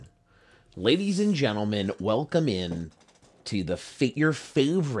Ladies and gentlemen, welcome in to your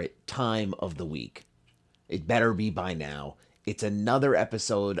favorite time of the week. It better be by now. It's another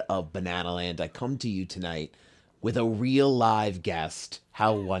episode of Banana Land. I come to you tonight with a real live guest.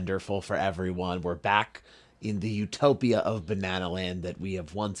 How wonderful for everyone. We're back in the utopia of Banana Land that we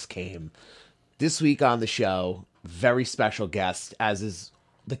have once came. This week on the show, very special guest, as is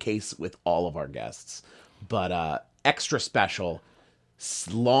the case with all of our guests. But extra special,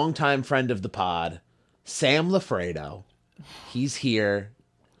 longtime friend of the pod, Sam Lafredo. He's here.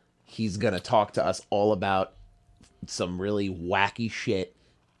 He's going to talk to us all about some really wacky shit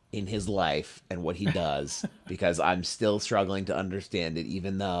in his life and what he does because I'm still struggling to understand it,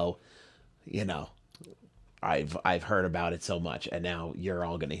 even though, you know, I've heard about it so much, and now you're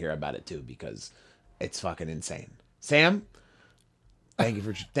all gonna hear about it too because it's fucking insane. Sam, thank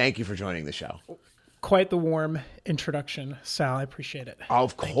you for joining the show. Quite the warm introduction, Sal. I appreciate it.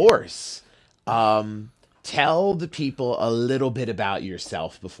 Of Thank you. course. Tell the people a little bit about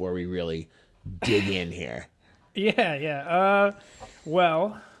yourself before we really dig in here. Yeah, yeah.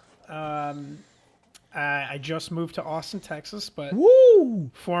 Well, I just moved to Austin, Texas, but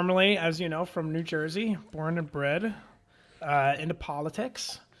Woo! formerly, as you know, from New Jersey, born and bred, into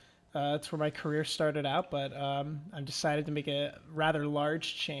politics. That's where my career started out, but I've decided to make a rather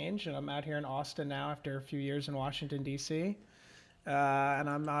large change, and I'm out here in Austin now after a few years in Washington, D.C., and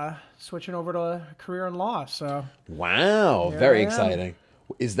I'm switching over to a career in law. So Wow, here very I am. exciting.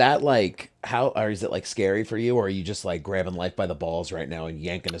 Is that like how, or is it like scary for you, or are you just like grabbing life by the balls right now and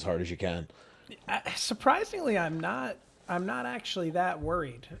yanking as hard as you can? Surprisingly, I'm not. I'm not actually that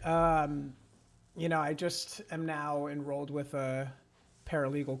worried. I just am now enrolled with a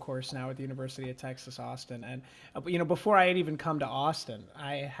paralegal course now at the University of Texas Austin, and before I had even come to Austin,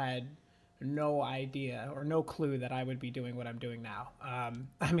 I had no idea or no clue that I would be doing what I'm doing now.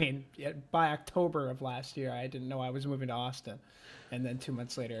 By October of last year, I didn't know I was moving to Austin, and then 2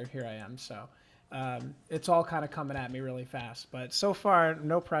 months later, here I am. So it's all kind of coming at me really fast, but so far,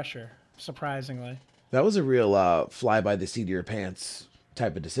 no pressure. Surprisingly. That was a real fly by the seat of your pants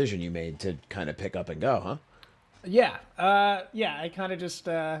type of decision you made to kind of pick up and go, huh? Yeah, yeah. I kind of just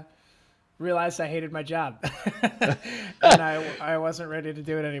realized I hated my job, and I wasn't ready to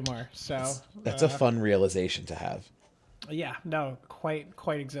do it anymore. So That's a fun realization to have. yeah, no, quite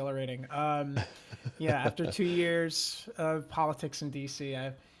exhilarating. Yeah, after 2 years of politics in DC,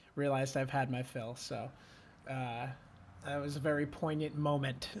 I realized I've had my fill. So uh, that was a very poignant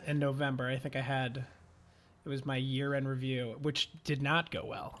moment in November. I think it was my year-end review, which did not go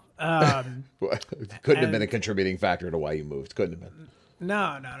well. Couldn't have been a And contributing factor to why you moved. Couldn't have been.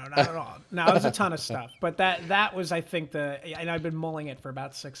 No, no, no, not at all. No, it was a ton of stuff, but that was, I think, and I've been mulling it for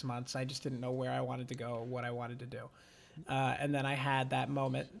about 6 months. I just didn't know where I wanted to go, what I wanted to do, and then I had that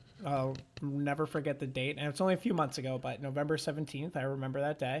moment. I'll never forget the date, and it's only a few months ago, but November 17th, I remember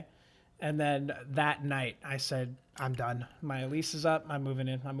that day. And then that night, I said, "I'm done. My lease is up. I'm moving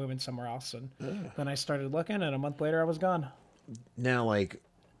in. I'm moving somewhere else." And then I started looking, and a month later, I was gone. Now, like,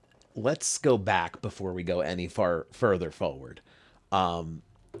 let's go back before we go any further forward. Um,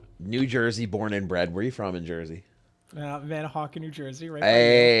 New Jersey, born and bred. Where are you from in Jersey? Manahawkin, New Jersey, right by you.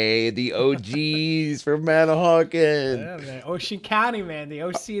 Hey, the OGs from Manahawkin. Yeah, man. Ocean County, man, the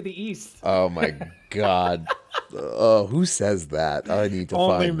OC of the East. Oh my God. Oh, who says that? I need to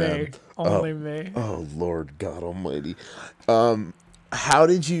Only find them. me. Oh, Only me. oh Lord God Almighty. How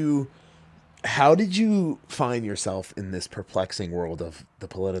did you how did you find yourself in this perplexing world of the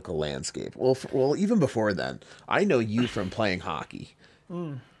political landscape? Well, even before then, I know you from playing hockey,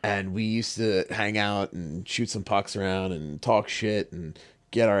 and we used to hang out and shoot some pucks around and talk shit and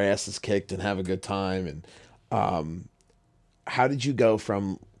get our asses kicked and have a good time. And how did you go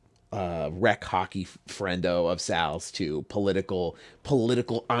from rec hockey friendo of Sal's to political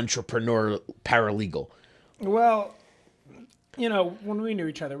entrepreneur paralegal? Well, when we knew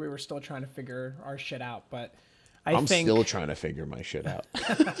each other, we were still trying to figure our shit out. But I I'm still think trying to figure my shit out.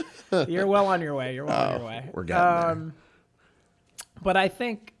 you're well on your way. You're well on your way. We're getting there. But I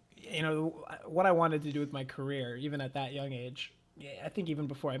think, what I wanted to do with my career, even at that young age, yeah, I think even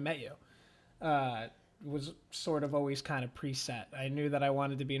before I met you, was sort of always kind of preset. I knew that I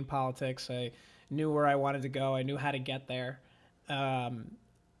wanted to be in politics. I knew where I wanted to go. I knew how to get there. Um,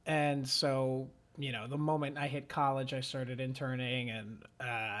 and so, the moment I hit college, I started interning, and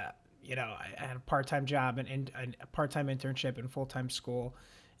I had a part-time job and a part-time internship and full-time school,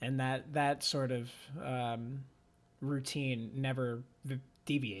 and that sort of routine never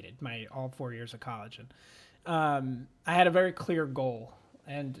deviated my all 4 years of college. And I had a very clear goal,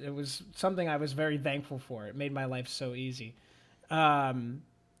 and it was something I was very thankful for. It made my life so easy. Um,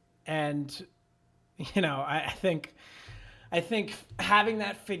 And I think having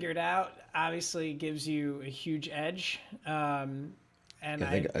that figured out obviously gives you a huge edge. And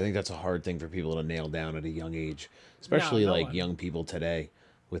I think that's a hard thing for people to nail down at a young age, no, especially no like one. young people today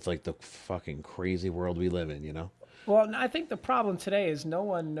with like the fucking crazy world we live in, you know? Well, I think the problem today is no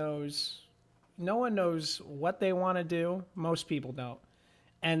one knows what they want to do. Most people don't.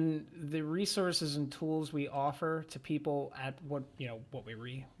 And the resources and tools we offer to people at what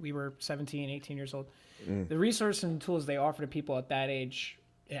we were 17, 18 years old. The resources and tools they offer to people at that age,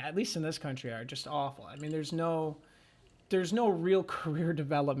 at least in this country, are just awful. I mean, there's no real career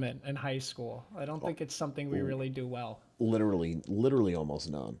development in high school. I don't think it's something we really do well. Literally almost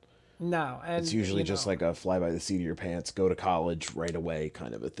none. No, It's and usually just like a fly by the seat of your pants, go to college right away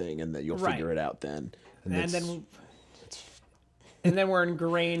kind of a thing, and that you'll right. figure it out then. And And that's then and then we're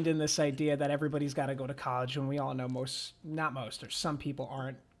ingrained in this idea that everybody's got to go to college, and we all know not most, or some people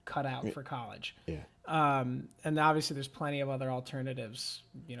aren't cut out for college. yeah. And obviously, there's plenty of other alternatives,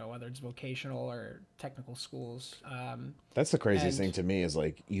 whether it's vocational or technical schools. That's the craziest And thing to me is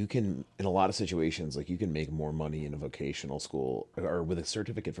like you can in a lot of situations like you can make more money in a vocational school or with a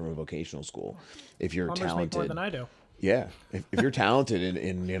certificate from a vocational school if you're plumbers make more than talented. I do. Yeah, if you're talented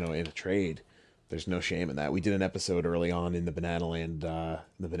in a trade, there's no shame in that. We did an episode early on in the Banana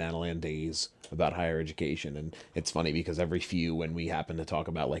Land days about higher education, and it's funny because every few when we happen to talk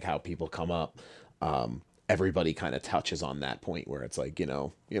about like how people come up, everybody kind of touches on that point where it's like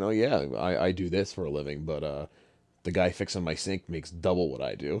yeah, I do this for a living, but the guy fixing my sink makes double what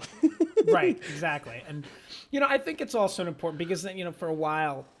I do. Right, exactly. And I think it's also important because then for a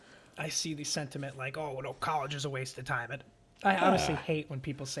while, I see the sentiment like, oh no, college is a waste of time. And I honestly hate when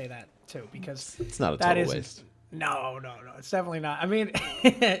people say that too because It's not a that total isn't. waste. No, it's definitely not. I mean,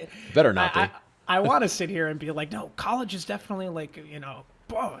 Better not I be. I want to sit here and be like, no, college is definitely like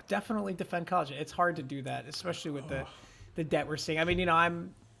definitely defend college. It's hard to do that, especially with the debt we're seeing. I mean,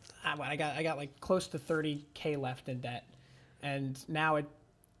 I got like close to 30K left in debt, and now it.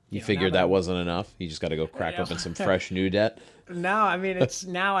 You Now figured that that I'm wasn't enough. You just got to go crack open some fresh new debt. No, I mean it's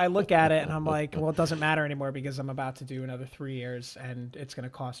now I look at it and I'm like, well, it doesn't matter anymore because I'm about to do another 3 years and it's going to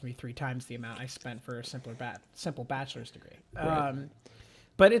cost me 3 times the amount I spent for a simple bachelor's degree. Right.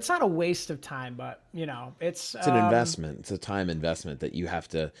 But it's not a waste of time, but it's It's an investment. It's a time investment that you have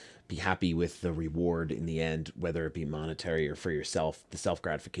to be happy with the reward in the end, whether it be monetary or for yourself, the self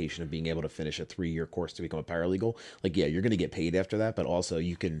gratification of being able to finish a 3 year course to become a paralegal. Like, yeah, you're going to get paid after that, but also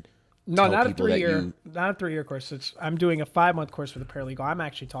you can no, tell not a people that not a 3 year course. I'm doing a 5 month course for the paralegal. I'm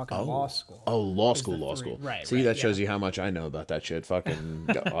actually talking law school. Oh, law Is the school, law three. school. Right, See, right, that yeah. shows you how much I know about that shit. Fucking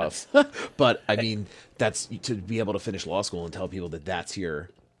go off. But I mean, that's to be able to finish law school and tell people that that's your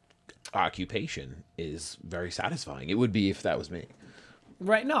occupation is very satisfying. It would be if that was me.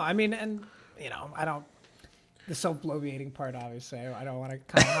 Right. No, I mean, and I don't. The self-bloviating part, obviously, I don't want to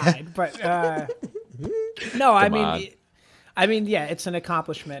kind of hide, but no, Come on. I mean, yeah, it's an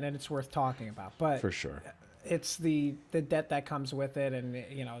accomplishment and it's worth talking about. But For sure. it's the debt that comes with it, and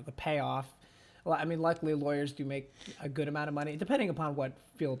the payoff. Well, I mean, luckily lawyers do make a good amount of money, depending upon what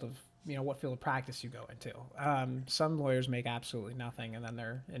field of practice you go into. Some lawyers make absolutely nothing, and then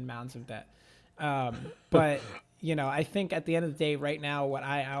they're in mounds of debt. But I think at the end of the day, right now, what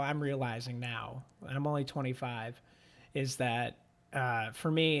I'm realizing now, and I'm only 25, is that for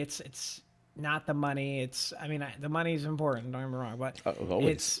me, it's not the money. The money is important. Don't get me wrong, but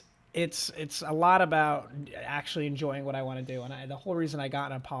Always. it's a lot about actually enjoying what I want to do. And the whole reason I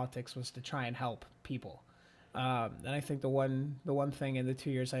got into politics was to try and help people. And I think the one thing in the 2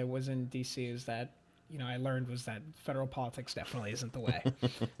 years I was in DC is that I learned was that federal politics definitely isn't the way.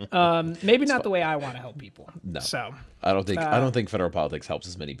 Maybe not the way I want to help people. No. So I don't think federal politics helps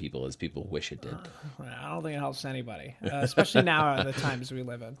as many people as people wish it did. I don't think it helps anybody, especially now at the times we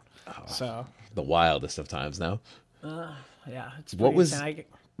live in. So The wildest of times now. yeah, it's What pretty was insane.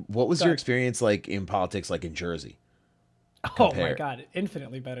 what was Go your ahead. experience like in politics like in Jersey? Oh my compare- God,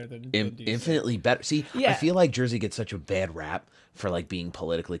 infinitely better than DC. Infinitely better. See, I Yeah. feel like Jersey gets such a bad rap for like being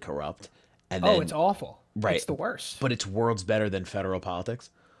politically corrupt. And Oh, then it's awful. Right. It's the worst. but it's worlds better than federal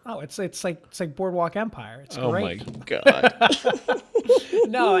politics. Oh, it's like Boardwalk Empire. It's Oh great. my god.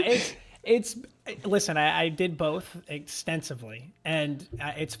 No, it's listen, I did both extensively, and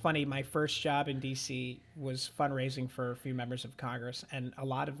it's funny. My first job in DC was fundraising for a few members of Congress, and a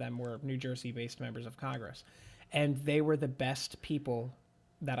lot of them were New Jersey-based members of Congress, and they were the best people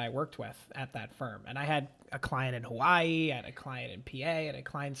that I worked with at that firm. And I had a client in Hawaii, I had a client in PA, I had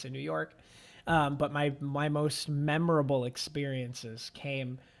clients in New York. But my most memorable experiences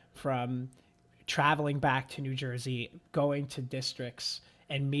came from traveling back to New Jersey, going to districts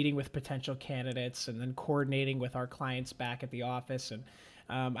and meeting with potential candidates and then coordinating with our clients back at the office. And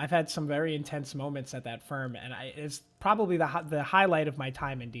I've had some very intense moments at that firm, and it's probably the highlight of my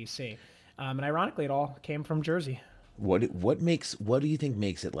time in DC. And ironically, it all came from Jersey. What do you think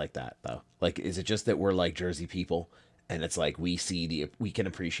makes it like that though? Like, is it just that we're like Jersey people, and it's like we can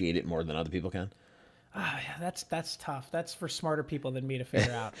appreciate it more than other people can? Yeah, that's tough. That's for smarter people than me to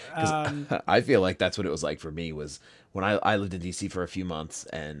figure out. 'Cause I feel like that's what it was like for me was when I lived in DC for a few months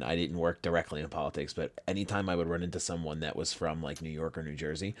and I didn't work directly in politics, but anytime I would run into someone that was from like New York or New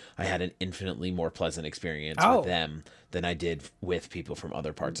Jersey, I had an infinitely more pleasant experience Oh, with them than I did with people from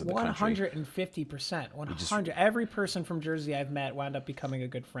other parts of the country. 150%. 100. Every person from Jersey I've met wound up becoming a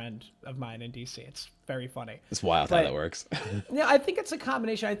good friend of mine in DC. It's very funny. It's wild how that But works. yeah, I think it's a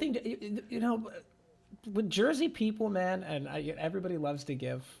combination. I think with Jersey people, man, and everybody loves to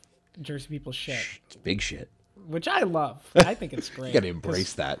give Jersey people shit, It's big shit. which I love. I think it's great. You got to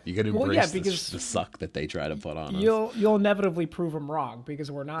embrace that. You got to well, yeah, embrace because the suck that they try to put on us. you'll inevitably prove them wrong because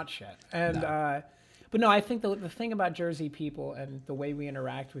we're not shit. And but no, I think the thing about Jersey people and the way we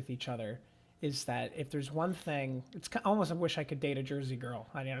interact with each other is that if there's one thing, almost I wish I could date a Jersey girl.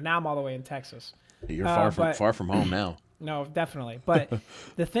 Now I'm all the way in Texas. You're but- far from home now. No, definitely. But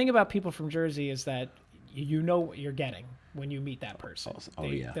the thing about people from Jersey is that you know what you're getting when you meet that person.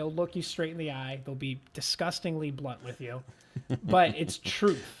 Yeah. They'll look you straight in the eye. They'll be disgustingly blunt with you, but it's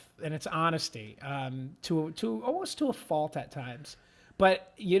truth and it's honesty, to almost to a fault at times.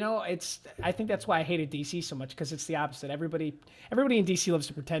 But I think that's why I hated DC so much, because it's the opposite. Everybody in DC loves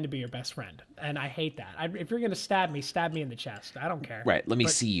to pretend to be your best friend, and I hate that. If you're gonna stab me in the chest. I don't care. Right. Let me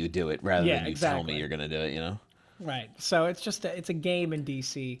see you do it rather Yeah, than you tell exactly. me you're going to do it, you know? Right. So it's just it's a game in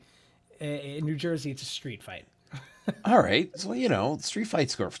DC. In New Jersey, it's a street fight. All right. So, street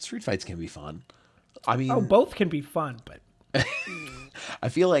fights can be fun. I mean, Oh, both can be fun, but I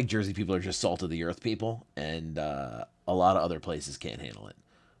feel like Jersey people are just salt of the earth people, and a lot of other places can't handle it.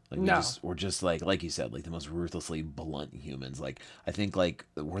 Like No. we're just like you said, like the most ruthlessly blunt humans. Like I think like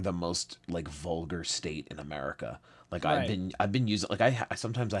we're the most like vulgar state in America. Like Right. I've been using like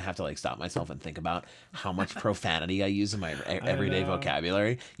sometimes I have to like stop myself and think about how much profanity I use in my everyday know.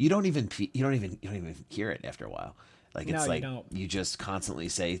 vocabulary. You don't even hear it after a while. Like it's No, you like don't. you just constantly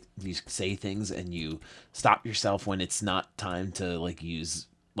say things and you stop yourself when it's not time to like use.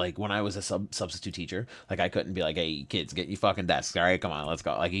 Like when I was a substitute teacher, like I couldn't be like, "Hey kids, get your fucking desks. All right, come on, let's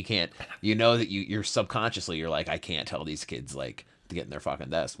go." Like you can't. You know that you're subconsciously you're like, I can't tell these kids like to get in their fucking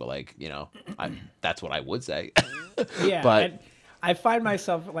desk, but like that's what I would say. yeah. But And I find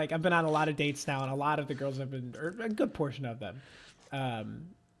myself like I've been on a lot of dates now, and a lot of the girls have been, or a good portion of them,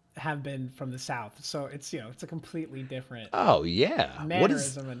 have been from the South. So it's it's a completely different oh yeah, what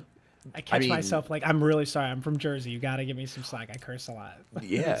is mannerism, and I catch mean- myself like, I'm really sorry. I'm from Jersey. You got to give me some slack. I curse a lot.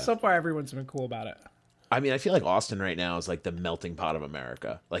 Yeah. So far, everyone's been cool about it. I mean, I feel like Austin right now is like the melting pot of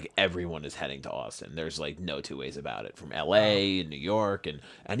America. Like everyone is heading to Austin. There's like no two ways about it. From LA and New York and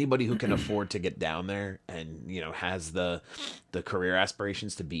anybody who can afford to get down there and, has the career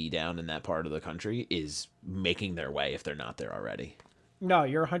aspirations to be down in that part of the country is making their way if they're not there already. No,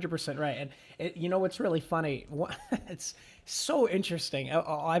 you're 100% right. And what's really funny? It's so interesting.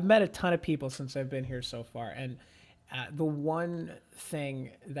 I've met a ton of people since I've been here so far, and the one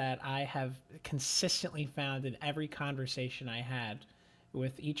thing that I have consistently found in every conversation I had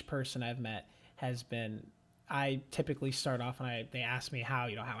with each person I've met has been, I typically start off and they ask me how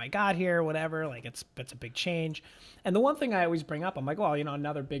I got here, whatever. Like it's a big change. And the one thing I always bring up, I'm like, well,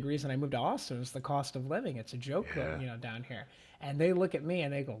 another big reason I moved to Austin is the cost of living. It's a joke, down here. And they look at me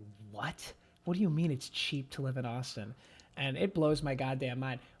and they go, what? What do you mean it's cheap to live in Austin? And it blows my goddamn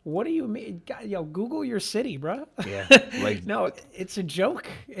mind. What do you mean? Google your city, bro. Yeah. Like No, it's a joke.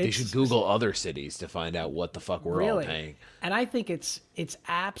 they should Google other cities to find out what the fuck we're all paying. And I think it's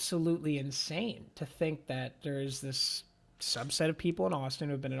absolutely insane to think that there's this subset of people in Austin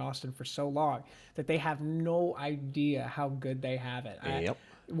who have been in Austin for so long that they have no idea how good they have it. Yep.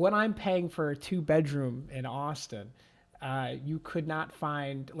 What I'm paying for a 2-bedroom in Austin, you could not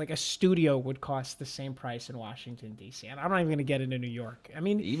find, like a studio would cost the same price in Washington, D.C. And I'm not even going to get into New York. I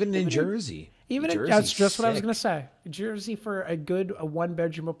mean, Even in Jersey. that's just what I was sick. going to say. Jersey for a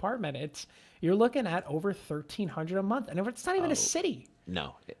 1-bedroom apartment, you're looking at over $1,300 a month, and it's not even a city.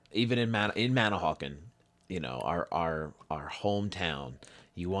 No, even in Manahawkin, our hometown,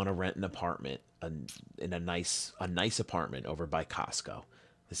 you want to rent an apartment in a nice apartment over by Costco.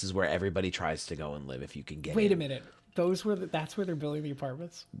 This is where everybody tries to go and live if you can get Wait in. a minute. That's where they're building the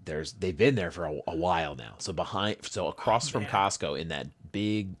apartments? They've been there for a while now. So across from Costco in that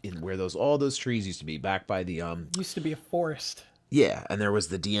big where all those trees used to be back by the Used to be a forest. Yeah, and there was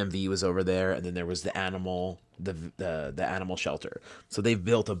the DMV was over there, and then there was the the animal shelter. So they've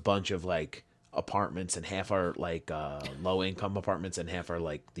built a bunch of like apartments, and half are like low income apartments, and half are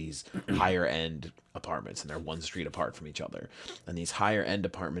like these higher end apartments, and they're one street apart from each other. And these higher end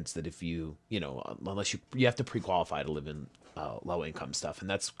apartments that if you know unless you have to pre qualify to live in low income stuff, and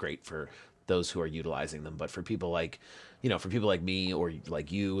that's great for those who are utilizing them. But for people like for people like me or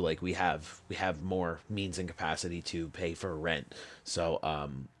like you, like we have more means and capacity to pay for rent. So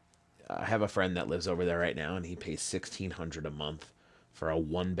I have a friend that lives over there right now, and he pays 1,600 a month for a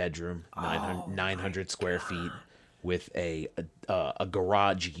one bedroom, 900 square feet with a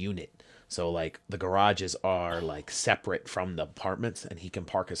garage unit. So like the garages are like separate from the apartments, and he can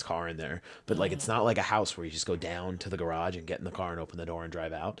park his car in there. But like it's not like a house where you just go down to the garage and get in the car and open the door and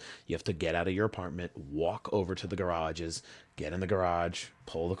drive out. You have to get out of your apartment, walk over to the garages, get in the garage,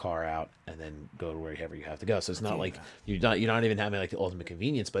 pull the car out, and then go to wherever you have to go. So it's not like you're not even having like the ultimate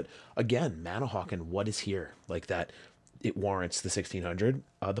convenience. But again, Manahawkin, what is here like that? It warrants the 1,600.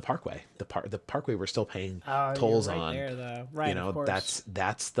 The Parkway, the Parkway, we're still paying Oh, you're tolls right on. there, though. Right, of course.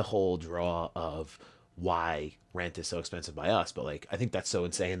 That's the whole draw of why rent is so expensive by us. But like, I think that's so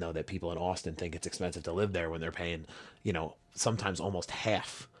insane though that people in Austin think it's expensive to live there when they're paying, sometimes almost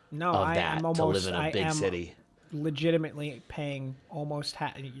half No, of I that am to live almost. in I a big am city. legitimately paying almost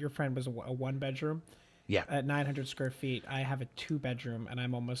half. Your friend was a one bedroom Yeah, at 900 square feet. I have a two bedroom, and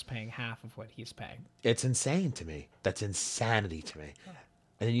I'm almost paying half of what he's paying. it's insane to me. That's insanity to me.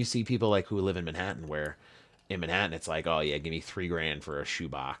 And then you see people like who live in Manhattan, where in Manhattan it's like, oh yeah, give me 3 grand for a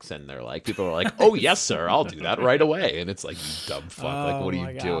shoebox, and they're like, people are like, oh yes sir, I'll do that right away, and it's like, you dumb fuck, like what are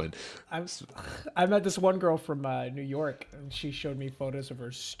my you God. doing? I'm, I met this one girl from New York, and she showed me photos of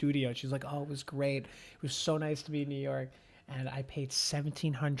her studio. She's like, "Oh, it was great. It was so nice to be in New York." And I paid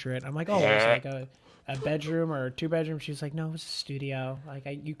 1,700. I'm like, "Oh, was it like a bedroom or a two bedroom?" She's like, "No, it was a studio. Like,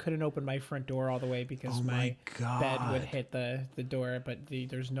 you couldn't open my front door all the way because Oh my my bed would God. hit the door, but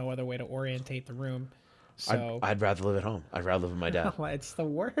there's no other way to orientate the room." I'd, So I'd rather live at home. I'd rather live with my dad. it's the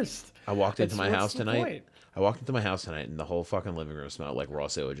worst. I walked into my What's house the tonight. point? I walked into my house tonight, and the whole fucking living room smelled like raw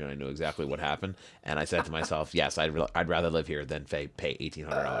sewage, and I knew exactly what happened. And I said to myself, "Yes, I'd rather live here than pay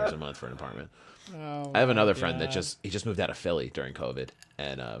 $1,800 a month for an apartment." Oh I have my another friend that God. he just moved out of Philly during COVID,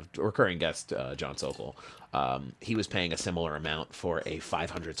 and recurring guest John Sokol. He was paying a similar amount for a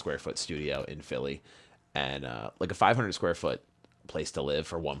 500 square foot studio in Philly, and like a 500 square foot place to live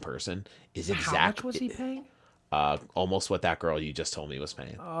for one person is How much was he paying? almost what that girl you just told me was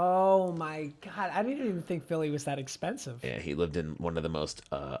paying. Oh my God. I didn't even think Philly was that expensive. Yeah, he lived in one of the most.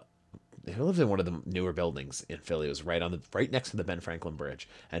 He lived in one of the newer buildings in Philly. It was right next to the Ben Franklin Bridge,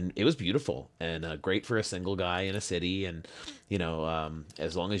 and it was beautiful and great for a single guy in a city. And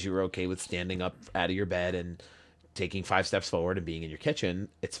as long as you were okay with standing up out of your bed and taking 5 steps forward and being in your kitchen,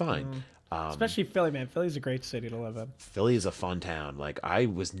 it's fine. Especially Philly, man. Philly's a great city to live in. Philly is a fun town. Like I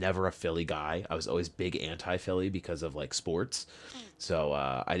was never a Philly guy. I was always big anti-Philly because of like sports. So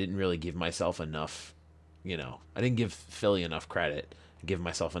I didn't really give myself enough. I didn't give Philly enough credit. Give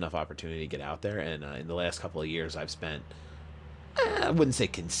myself enough opportunity to get out there. And in the last couple of years, I've spent I wouldn't say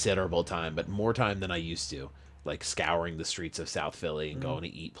considerable time, but more time than I used to, like scouring the streets of South Philly and going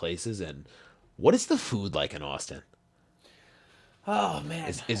to eat places. And what is the food like in Austin? Oh man.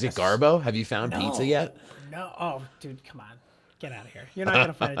 Is it Garbo? Have you found pizza yet? No. Oh, dude, come on. Get out of here. You're not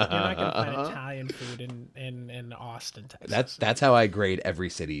gonna find Italian food in Austin, Texas. That's how I grade every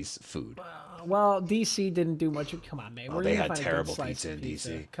city's food. Well, DC didn't do much. Come on, man. Where They you gonna had find a good terrible slice pizza of in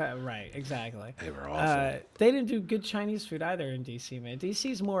DC. Right, exactly. They were awful. They didn't do good Chinese food either in DC, man.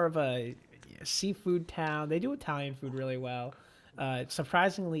 DC's more of a seafood town. They do Italian food really well.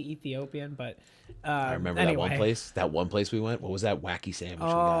 Surprisingly Ethiopian, but I remember anyway. that one place we went. What was that wacky sandwich we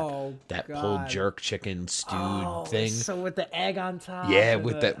Oh, got? That pulled God. jerk chicken stewed thing. So with the egg on top. Yeah, and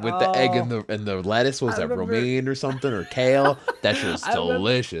with the egg and the lettuce. What was I that, remember- romaine or something, or kale? That shit was I remember-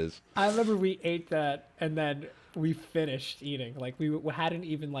 delicious. I remember we ate that and then we finished eating. Like we hadn't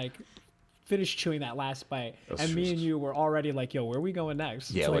even like finished chewing that last bite, and me and you were already like, "Yo, where are we going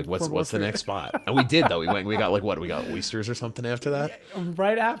next?" Yeah, So, like for more what's the food. next spot? And we did though. We got like what? We got oysters or something after that.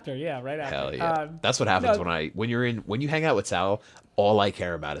 Right after, right after. Hell yeah. That's what happens no- when you hang out with Sal. All I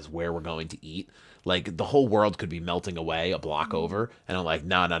care about is where we're going to eat. Like the whole world could be melting away a block over, and I'm like,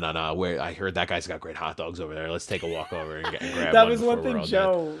 no. Where I heard that guy's got great hot dogs over there. Let's take a walk over and grab that one was one before we're thing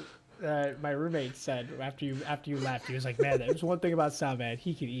all dead. Joe my roommate said after you left, he was like, "Man, there's one thing about Sal, man.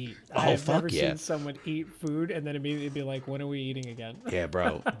 He can eat. I Oh, have never fuck yeah. seen someone eat food and then immediately be like, when are we eating again?" Yeah,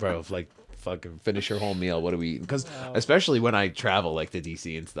 bro, like fucking finish your whole meal. What are we eating? Because especially when I travel like to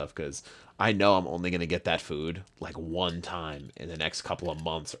DC and stuff, because I know I'm only gonna get that food like one time in the next couple of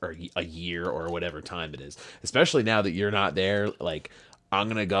months or a year or whatever time it is. Especially now that you're not there, like I'm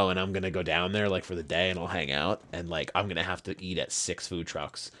gonna go and I'm gonna go down there like for the day and I'll hang out and like I'm gonna have to eat at 6 food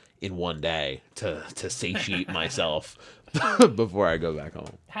trucks in one day to satiate myself before I go back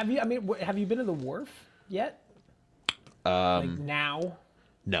home. Have you? I mean, have you been to the Wharf yet? Like now?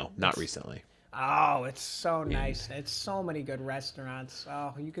 No, not recently. Oh, it's so nice. It's so many good restaurants.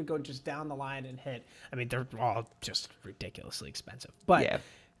 Oh, you could go just down the line and hit. I mean, they're all just ridiculously expensive, but Yeah.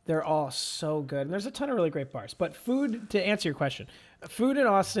 they're all so good. And there's a ton of really great bars. But food, to answer your question, food in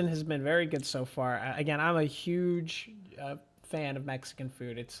Austin has been very good so far. Again, I'm a huge fan of Mexican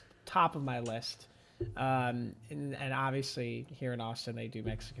food. It's top of my list. And obviously here in Austin, they do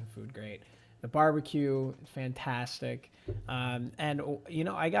Mexican food great. The barbecue, fantastic. And, you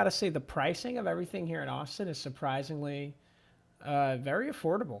know, I got to say the pricing of everything here in Austin is surprisingly very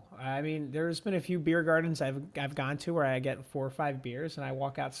affordable. I mean, there's been a few beer gardens I've gone to where I get 4 or 5 beers and I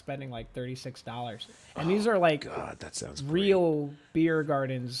walk out spending like $36. And these are like God, that sounds great. real beer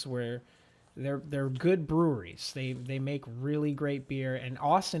gardens where they're good breweries. They make really great beer, and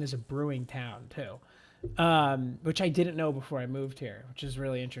Austin is a brewing town too. Which I didn't know before I moved here, which is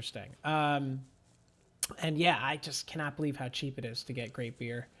really interesting. And yeah, I just cannot believe how cheap it is to get great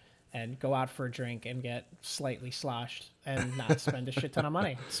beer and go out for a drink and get slightly sloshed and not spend a shit ton of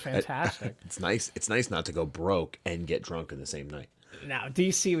money. It's fantastic. It's nice. It's nice not to go broke and get drunk in the same night. Now,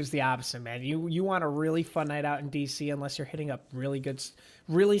 DC was the opposite, man. You want a really fun night out in DC, unless you're hitting up really good,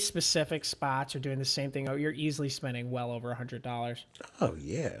 really specific spots or doing the same thing. Oh, you're easily spending well over $100. Oh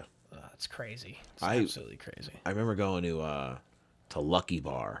yeah. It's crazy. It's absolutely crazy. I remember going to Lucky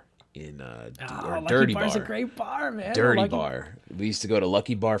Bar in or Lucky Dirty Bar's Bar. a great bar, man. Dirty Lucky Bar. We used to go to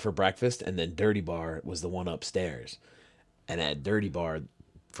Lucky Bar for breakfast, and then Dirty Bar was the one upstairs. And at Dirty Bar,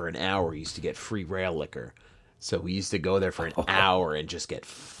 for an hour, you used to get free rail liquor. So we used to go there for an hour and just get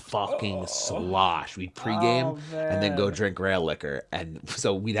fucking sloshed. We'd pregame and then go drink rail liquor. And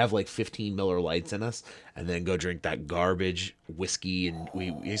so we'd have like 15 Miller Lights in us and then go drink that garbage whiskey. And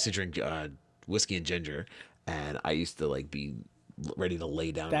we used to drink whiskey and ginger. And I used to like be ready to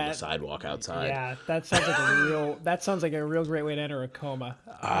lay down on the sidewalk outside. Yeah, that sounds like a real great way to enter a coma.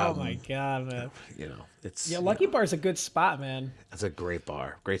 Oh my god, man. You know, it's Lucky Bar's a good spot, man. It's a great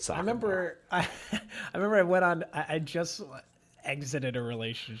bar, great soccer. I remember I went on. I just exited a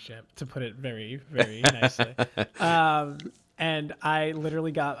relationship, to put it very, very nicely. And I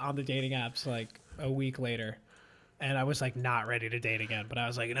literally got on the dating apps like a week later. And I was like not ready to date again, but I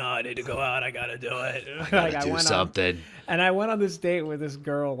was like, no, I need to go out. I gotta do it. I gotta do something. And I went on this date with this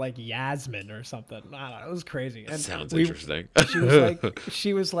girl like Yasmin or something. I don't know. It was crazy. And sounds interesting.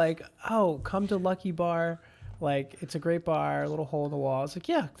 She was like, oh, come to Lucky Bar. Like, it's a great bar, a little hole in the wall. I was like,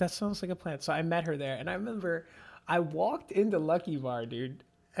 yeah, that sounds like a plan. So I met her there. And I remember I walked into Lucky Bar, dude.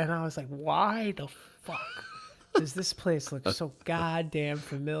 And I was like, why the fuck does this place look so goddamn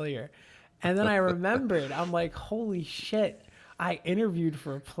familiar? And then I remembered, I'm like, holy shit, I interviewed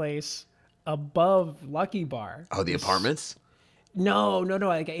for a place above Lucky Bar. Oh, the apartments? No.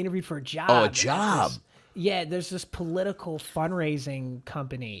 Like I interviewed for a job. Oh, a job. There's this political fundraising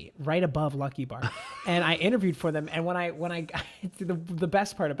company right above Lucky Bar. And I interviewed for them. And when I the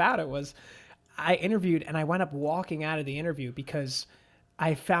best part about it was I interviewed and I wound up walking out of the interview because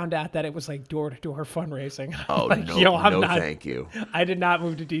I found out that it was like door-to-door fundraising. Oh, like, no, thank you. I did not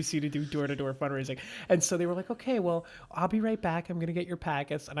move to DC to do door-to-door fundraising. And so they were like, okay, well, I'll be right back. I'm going to get your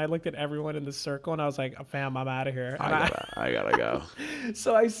packets. And I looked at everyone in the circle and I was like, fam, I'm out of here. I gotta go.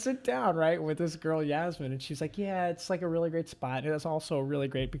 So I sit down, right, with this girl, Yasmin, and she's like, yeah, it's like a really great spot. And it's also really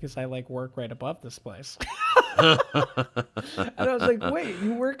great because I like work right above this place. And I was like, wait,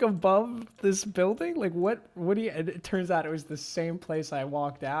 you work above this building? Like, what do you... And it turns out it was the same place I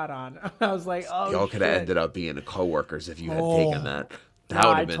walked out on. I was like, oh, y'all could have ended up being co-workers if you had taken that. That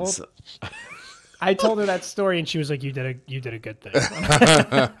would have been... I told her that story, and she was like, you did a good thing.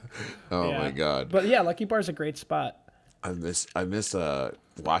 Oh, my God. But yeah, Lucky Bar's a great spot. I miss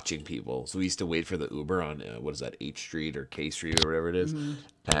watching people. So we used to wait for the Uber on what is that, H Street or K Street or whatever it is,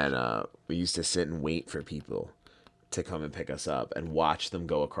 and we used to sit and wait for people to come and pick us up and watch them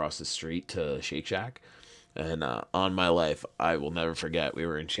go across the street to Shake Shack. And on my life, I will never forget. We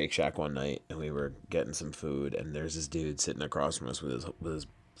were in Shake Shack one night and we were getting some food, and there's this dude sitting across from us with his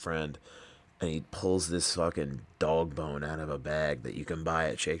friend, and he pulls this fucking dog bone out of a bag that you can buy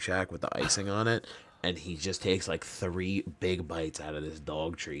at Shake Shack with the icing on it. And he just takes like 3 big bites out of this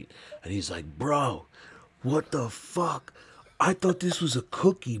dog treat. And he's like, bro, what the fuck? I thought this was a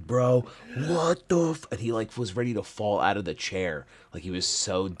cookie, bro. What the And he like was ready to fall out of the chair. Like he was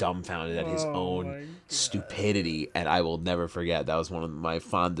so dumbfounded at his Oh own my stupidity. And I will never forget. That was one of my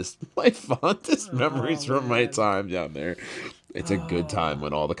fondest memories from my man. time down there. It's a good time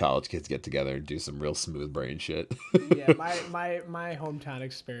when all the college kids get together and do some real smooth brain shit. Yeah, my hometown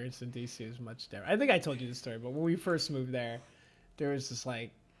experience in DC is much different. I think I told you the story, but when we first moved there, there was this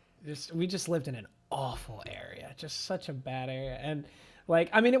like, we just lived in an awful area, just such a bad area, and like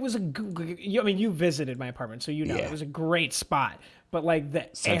I mean, it was you visited my apartment, so you know Yeah. it was a great spot, but like the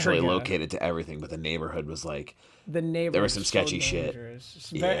Centrally area, located to everything, but the neighborhood was like, the neighborhood there was some so sketchy shit. dangerous. It's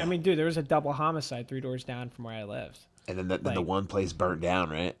very, Yeah. I mean, dude, there was a double homicide 3 doors down from where I lived. And then the Like- one place burnt down,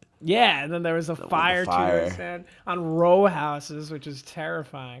 right? Yeah, and then there was a fire, fire. 2 doors down on row houses, which is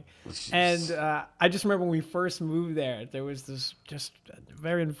terrifying. Which is- And I just remember when we first moved there was this just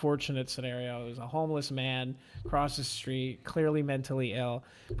very unfortunate scenario. There was a homeless man across the street, clearly mentally ill,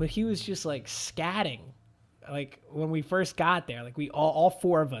 but he was just like scatting. Like when we first got there, like we all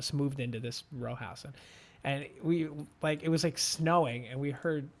 4 of us moved into this row house, and we like it was like snowing, and we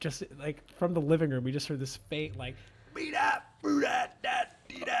heard just like from the living room, we just heard this faint like beat up, boot that,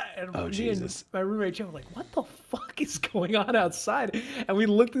 and Oh, me Jesus. and my roommate Joe were like, what the fuck is going on outside? And we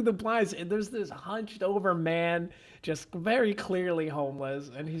looked through the blinds, and there's this hunched over man, just very clearly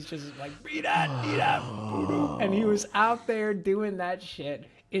homeless, and he's just like beat up, and he was out there doing that shit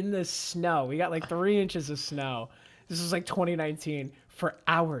in the snow. We got like 3 inches of snow. This was like 2019 for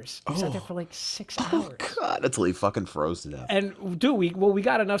hours. He was out there for like 6 hours. God, until he fucking froze to death. And dude, we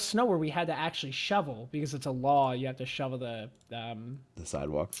got enough snow where we had to actually shovel because it's a law. You have to shovel the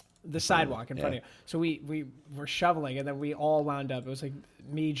sidewalk. sidewalk in front Yeah. of you. So we were shoveling, and then we all wound up. It was like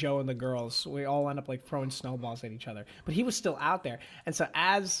me, Joe, and the girls. We all wound up like throwing snowballs at each other. But he was still out there, and so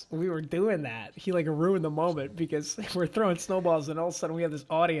as we were doing that, he like ruined the moment because we're throwing snowballs, and all of a sudden we have this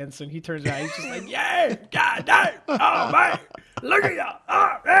audience, and he turns around, he's just like, "Yeah, god damn, oh man, look at y'all,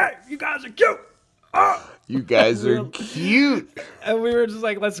 oh man, you guys are cute." Oh. You guys are cute. And we were just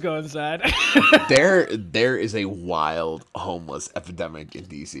like, let's go inside. There is a wild homeless epidemic in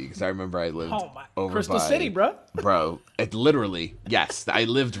DC because I remember I lived Oh my, over Crystal by, City, bro. Bro, it literally, yes, I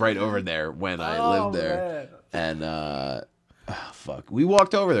lived right over there when I Oh, lived there, and fuck, we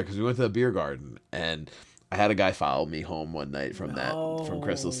walked over there because we went to the beer garden, and I had a guy follow me home one night from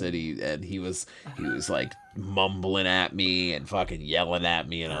Crystal City, and he was like mumbling at me and fucking yelling at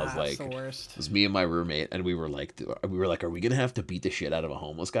me, and I was That's like, the worst. it was me and my roommate, and we were like, are we gonna have to beat the shit out of a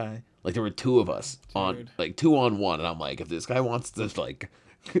homeless guy? Like there were 2 of us on Dude. like 2 on 1, and I'm like, if this guy wants to like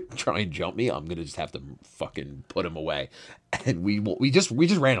try and jump me, I'm gonna just have to fucking put him away. And we just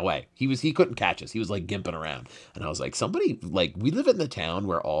ran away. He couldn't catch us. He was like gimping around, and I was like, somebody, like, we live in the town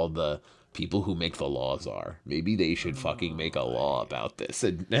where all the people who make the laws are. Maybe they should fucking make a law about this,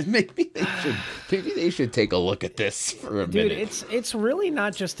 and maybe they should take a look at this for a Dude, minute. it's really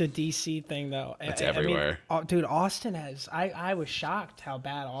not just a DC thing though. It's I mean, everywhere. Dude, Austin has. I was shocked how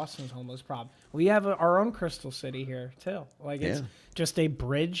bad Austin's homeless problem. We have our own Crystal City here too. Like it's Yeah. just a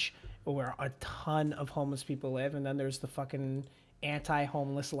bridge where a ton of homeless people live, and then there's the fucking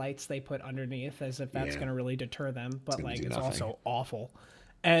anti-homeless lights they put underneath as if that's Yeah. gonna really deter them. But gonna like do it's nothing. also awful.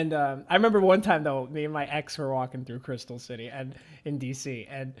 And I remember one time though, me and my ex were walking through Crystal City and in DC,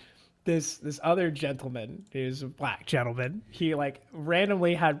 and this other gentleman, he's a black gentleman, he like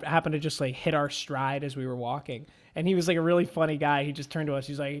randomly happened to just like hit our stride as we were walking, and he was like a really funny guy. He just turned to us.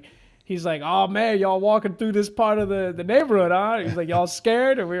 He's like, oh man, y'all walking through this part of the neighborhood, huh? He's like, y'all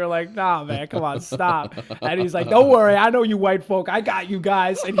scared? And we were like, nah, man, come on, stop. And he's like, don't worry, I know you white folk, I got you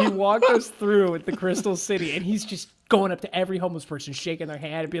guys. And he walked us through the Crystal City, and he's just going up to every homeless person, shaking their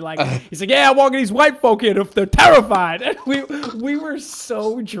hand and be like, he's like, yeah, I'm walking these white folk in if they're terrified. And we were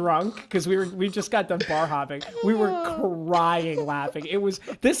so drunk because we just got done bar hopping. We were crying laughing.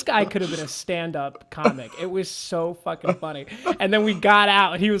 This guy could have been a stand-up comic. It was so fucking funny. And then we got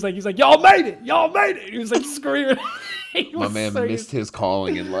out, and he's like, y'all made it. He was like screaming. My man missed his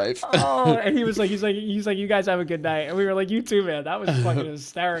calling in life. Oh, and he's like, you guys have a good night. And we were like, you too, man. That was fucking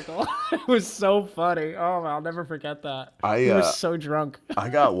hysterical. It was so funny. Oh, I'll never forget that. We were so drunk. I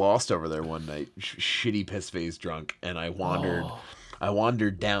got lost over there one night, shitty piss face drunk, and I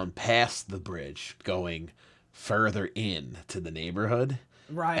wandered down past the bridge, going further in to the neighborhood.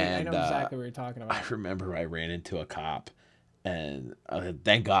 Right, And, I know exactly what you're talking about. I remember I ran into a cop, and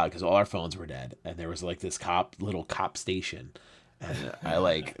thank God, because all our phones were dead, and there was like this little cop station,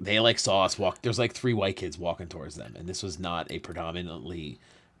 And they like saw us walk. There's like three white kids walking towards them, and this was not a predominantly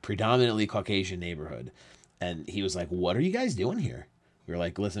Caucasian neighborhood. And he was like, "What are you guys doing here?" We were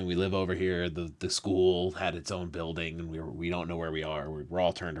like, "Listen, we live over here. The school had its own building, and we don't know where we are. We're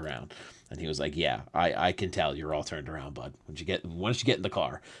all turned around." And he was like, "Yeah, I can tell you're all turned around, bud. Once you get in the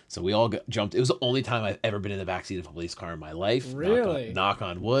car." So we all jumped. It was the only time I've ever been in the backseat of a police car in my life. Really? Knock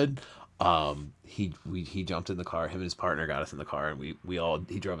on wood. He jumped in the car. Him and his partner got us in the car, and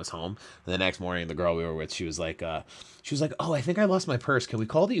he drove us home. And the next morning, the girl we were with, she was like, "Oh, I think I lost my purse. Can we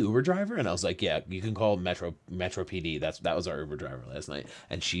call the Uber driver?" And I was like, "Yeah, you can call Metro PD. That was our Uber driver last night."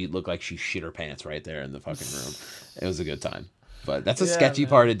 And she looked like she shit her pants right there in the fucking room. It was a good time. But that's a sketchy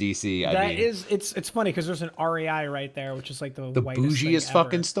part of DC. It's funny because there's an REI right there, which is like the bougiest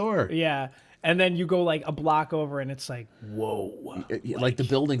fucking store. Yeah. And then you go like a block over and it's like, whoa. Like the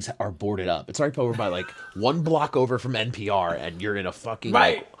buildings are boarded up. It's right over by like one block over from NPR, and you're in a fucking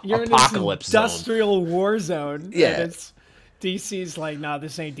you're apocalypse in this industrial war zone. Yeah. And DC's like, nah,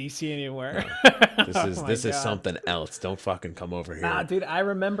 this ain't DC anymore. This is something else. Don't fucking come over here. Nah, dude, I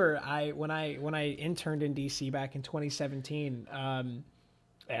remember when I interned in DC back in 2017,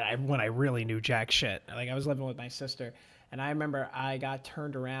 when I really knew jack shit. Like I was living with my sister. And I remember I got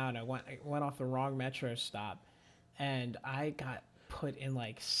turned around. I went off the wrong metro stop, and I got put in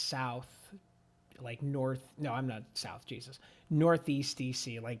like northeast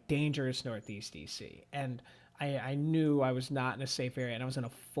DC, like dangerous northeast DC. And I knew I was not in a safe area, and I was in a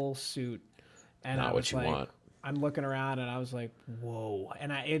full suit. And not I was what you want. I'm looking around, and I was like, whoa.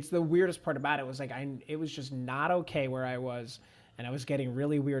 And it's the weirdest part about it was like it was just not okay where I was, and I was getting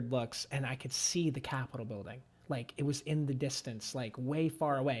really weird looks, and I could see the Capitol building. Like it was in the distance, like way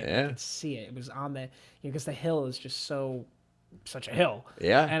far away. Yeah. I could see it. It was on the, because the hill is just such a hill.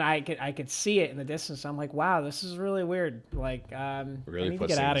 Yeah. And I could see it in the distance. I'm like, wow, this is really weird. Like, really I need to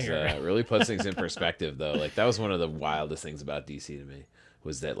get out of here. Really puts things in perspective, though. Like that was one of the wildest things about DC to me,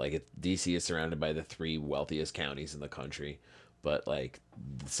 was that like DC is surrounded by the three wealthiest counties in the country, but like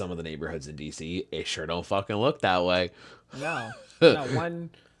some of the neighborhoods in DC, it sure don't fucking look that way. No,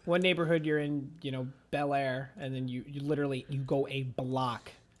 one neighborhood you're in, Bel Air, and then you literally you go a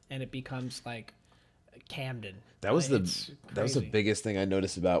block and it becomes like Camden. That was the biggest thing I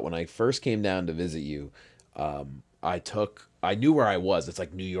noticed about when I first came down to visit you. I knew where I was. It's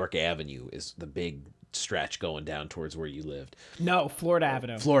like New York Avenue is the big stretch going down towards where you lived. No, Florida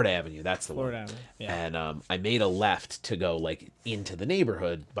Avenue. Florida Avenue, that's the Florida one. Avenue. Yeah. And I made a left to go like into the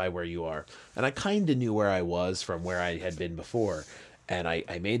neighborhood by where you are. And I kind of knew where I was from where I had been before. And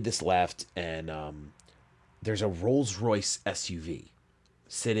I made this left, and there's a Rolls-Royce SUV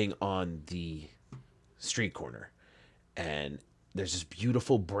sitting on the street corner. And there's this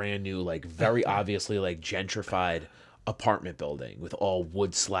beautiful, brand new, like very obviously like gentrified apartment building with all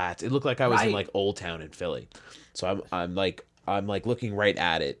wood slats. It looked like I was in like Old Town in Philly. So I'm like looking right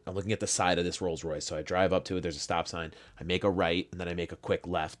at it. I'm looking at the side of this Rolls Royce. So I drive up to it. There's a stop sign. I make a right, and then I make a quick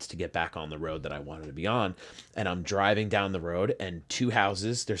left to get back on the road that I wanted to be on. And I'm driving down the road, and two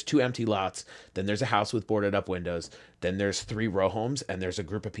houses. There's two empty lots. Then there's a house with boarded up windows. Then there's three row homes, and there's a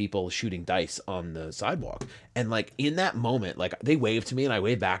group of people shooting dice on the sidewalk. And like in that moment, like they waved to me, and I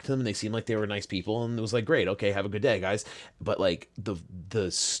waved back to them, and they seemed like they were nice people, and it was like, great, okay, have a good day, guys. But like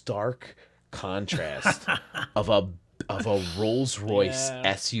the stark contrast of a Rolls-Royce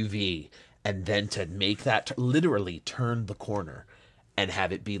SUV, and then to make that literally turn the corner and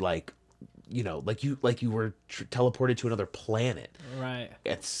have it be like, like you were teleported to another planet. Right.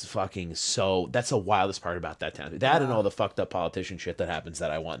 It's fucking that's the wildest part about that town. That and all the fucked up politician shit that happens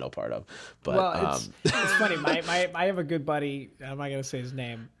that I want no part of. But it's funny. I have a good buddy. I'm not gonna say his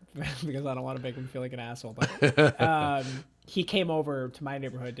name because I don't want to make him feel like an asshole. But he came over to my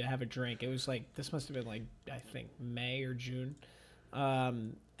neighborhood to have a drink. It was like, this must have been like, I think May or June.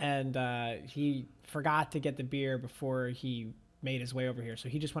 And he forgot to get the beer before he made his way over here. So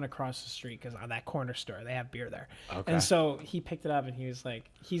he just went across the street because on that corner store, they have beer there. Okay. And so he picked it up, and he's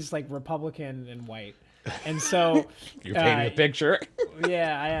like Republican and white. And so you're painting a picture.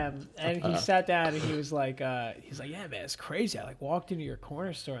 Yeah, I am. And he sat down, and he was like, yeah, man, it's crazy. I like walked into your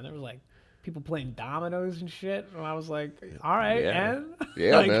corner store, and there was like people playing dominoes and shit. And I was like, all right, man.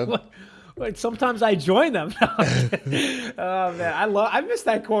 Yeah, like, man. Like sometimes I join them. Oh man, I miss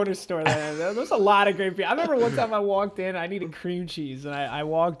that corner store. There was a lot of great people. I remember one time I walked in, I needed cream cheese, and I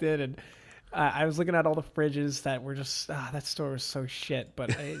walked in, and I was looking at all the fridges that were just, that store was so shit,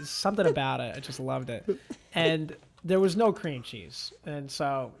 but something about it, I just loved it. And there was no cream cheese, and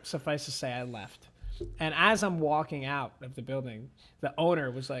so suffice to say, I left. And as I'm walking out of the building, the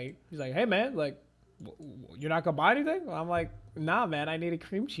owner was like, he's like, hey man, like, you're not gonna buy anything? I'm like, nah, man, I need a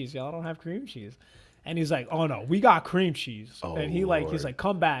cream cheese. Y'all don't have cream cheese. And he's like, oh no, we got cream cheese. Oh, and he's Lord. like,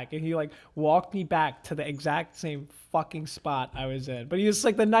 come back. And he like walked me back to the exact same fucking spot I was in. But he was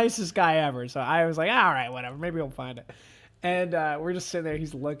like the nicest guy ever. So I was like, all right, whatever, maybe he'll find it. And we're just sitting there.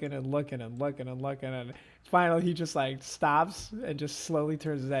 He's looking and looking and looking and looking. And finally he just like stops and just slowly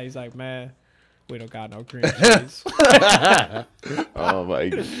turns his head. He's like, man, we don't got no cream cheese. Oh my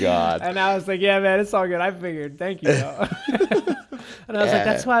God. And I was like, yeah, man, it's all good. I figured. Thank you, though. And I was like,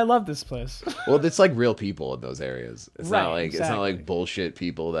 that's why I love this place. Well, it's like real people in those areas. It's Right, not like it's not like exactly. bullshit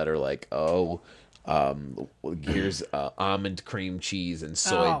people that are like, oh, here's almond cream cheese and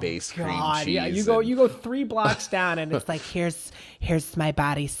soy based cream cheese. Yeah, you and- go 3 blocks down and it's like, Here's my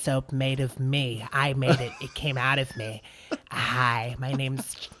body soap made of me. I made it. It came out of me. Hi, my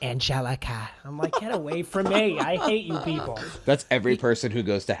name's Angelica. I'm like, get away from me. I hate you people. That's every person who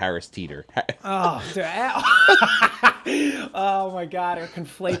goes to Harris Teeter. Oh, dude. Oh my God. It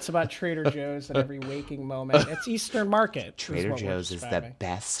conflates about Trader Joe's at every waking moment. It's Eastern Market. Trader Joe's is the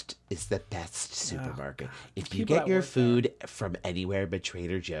best supermarket. If you People get that your work there. food from anywhere but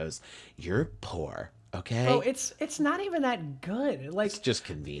Trader Joe's, you're poor. Okay, Oh, it's not even that good. Like it's just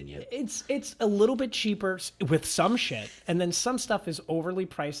convenient. it's a little bit cheaper with some shit, and then some stuff is overly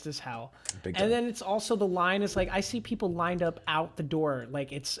priced as hell. Big time. And then it's also the line is like I see people lined up out the door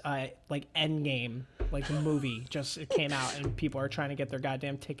like it's like Endgame, like the movie just it came out, and people are trying to get their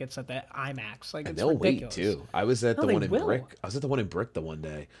goddamn tickets at the IMAX. Like it's They'll ridiculous. wait too. I was at No, the they one in will. Brick. I was at the one in Brick the one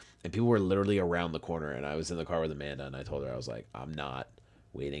day, and people were literally around the corner. And I was in the car with Amanda, and I told her I was like, I'm not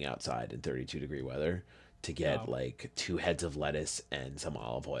waiting outside in 32-degree weather to get like 2 heads of lettuce and some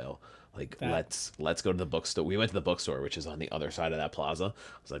olive oil. Like let's go to the bookstore. We went to the bookstore, which is on the other side of that plaza.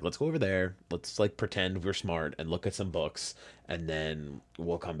 I was like, let's go over there. Let's like pretend we're smart and look at some books, and then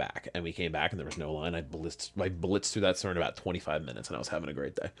we'll come back. And we came back, and there was no line. I blitzed through that store in about 25 minutes, and I was having a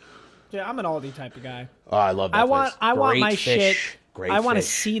great day. Yeah, I'm an Aldi type of guy. Oh, I love that I want place. my Great shit. fish. Great I want to fish.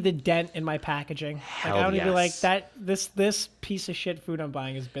 see the dent in my packaging. Hell like I want to be like yes. that. This piece of shit food I'm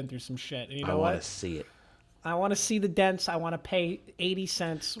buying has been through some shit. And you I know want what? to see it. I want to see the dents. I want to pay 80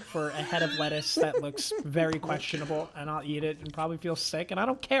 cents for a head of lettuce that looks very questionable, and I'll eat it and probably feel sick. And I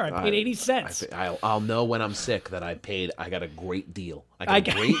don't care. I paid 80 cents. I'll know when I'm sick that I got a great deal. I got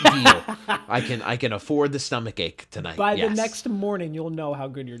a great deal. I can afford the stomach ache tonight. By Yes. the next morning, you'll know how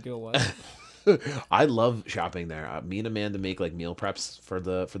good your deal was. I love shopping there. Me and Amanda make like meal preps for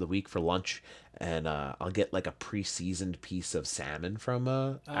the week for lunch, and I'll get like a pre-seasoned piece of salmon from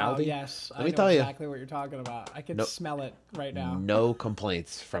Oh, Aldi. yes. Let I me know tell you, exactly what you're talking about. I can smell it right now. no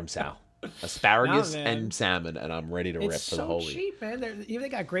complaints from Sal. Asparagus man. and salmon, and I'm ready to rip It's for the so whole week. cheap, man. They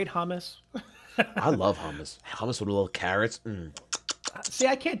got great hummus. I love hummus. Hummus with little carrots. See,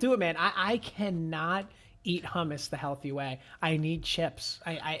 I can't do it, man. I cannot eat hummus the healthy way. I need chips.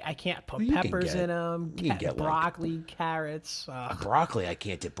 I can't put you can peppers get- in them. you can get, like- broccoli, carrots. Broccoli, I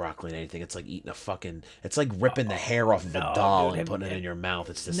can't dip broccoli in anything. It's like eating a fucking. It's like ripping the hair off of a doll dude, and putting it in your mouth.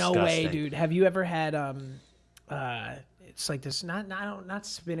 It's no disgusting. way, dude. Have you ever had it's like this not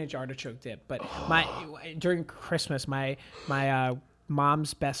spinach artichoke dip, but during Christmas my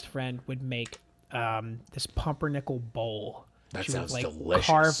mom's best friend would make this pumpernickel bowl. That She sounds would delicious.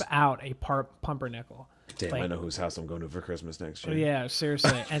 carve out a pumpernickel. Damn, like- I know whose house I'm going to for Christmas next year. Yeah,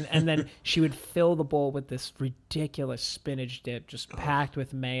 seriously. And then she would fill the bowl with this ridiculous spinach dip just packed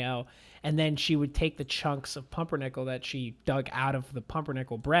with mayo. And then she would take the chunks of pumpernickel that she dug out of the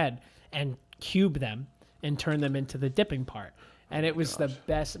pumpernickel bread and cube them and turn them into the dipping part. And it was the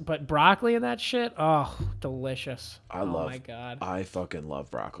best. But broccoli and that shit, oh, delicious. Oh my God. I fucking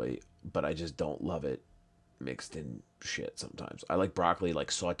love broccoli, but I just don't love it mixed in shit sometimes. I like broccoli like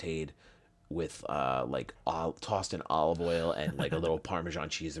sauteed with tossed in olive oil and like a little Parmesan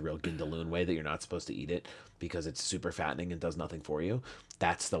cheese, the real Gindaloon way that you're not supposed to eat it because it's super fattening and does nothing for you.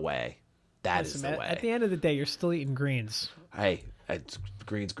 That's the way. That is Listen, the man, way. at the end of the day, you're still eating greens. Hey, it's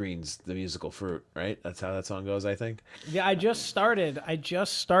greens, the musical fruit, right? That's how that song goes, I think. Yeah, I just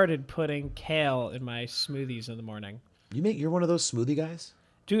started putting kale in my smoothies in the morning. You're one of those smoothie guys?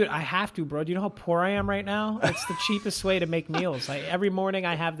 Dude, I have to, bro. Do you know how poor I am right now? It's the cheapest way to make meals. Like every morning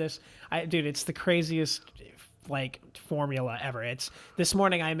I have this. Dude, it's the craziest like formula ever. It's this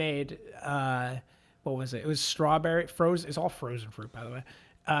morning I made what was it? It was strawberry frozen. It's all frozen fruit, by the way.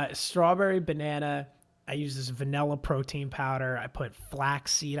 Strawberry, banana. I use this vanilla protein powder. I put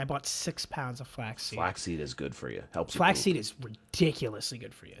flaxseed. I bought 6 pounds of flaxseed. Flaxseed is good for you. Helps you Flaxseed is ridiculously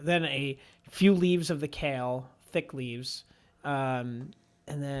good for you. Then a few leaves of the kale, thick leaves.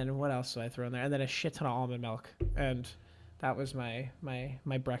 And then what else do I throw in there? And then a shit ton of almond milk. And That was my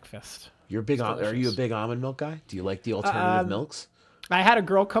breakfast. You're big. Are you a big almond milk guy? Do you like the alternative milks? I had a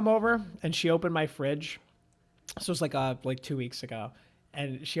girl come over and she opened my fridge. This was like 2 weeks ago.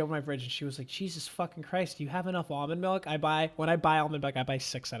 And she opened my fridge and she was like, Jesus fucking Christ, do you have enough almond milk? When I buy almond milk, I buy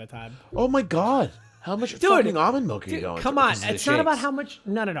 6 at a time. Oh my God. How much fucking almond milk are you going? Come on. It's not about how much.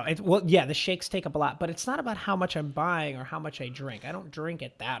 No. Well, yeah, the shakes take up a lot, but it's not about how much I'm buying or how much I drink. I don't drink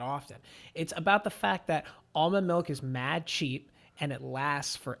it that often. It's about the fact that almond milk is mad cheap and it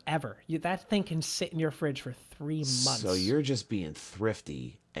lasts forever. That thing can sit in your fridge for 3 months. So you're just being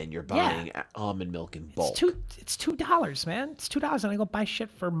thrifty and you're buying almond milk in bulk. It's $2, man. It's $2, and I go buy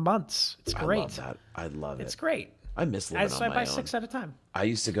shit for months. It's great. I love that. I love it. It's great. I miss living on my own. I buy 6 at a time. I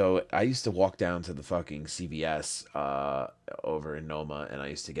used to walk down to the fucking CVS over in Noma, and I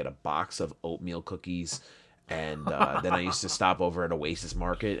used to get a box of oatmeal cookies, and then I used to stop over at Oasis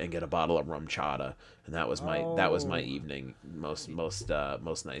Market and get a bottle of rum chata, and that was my evening most nights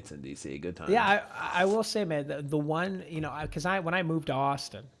in DC. Good times. Yeah, I will say, man, the one, because when I moved to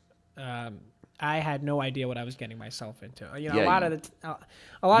Austin, I had no idea what I was getting myself into. A lot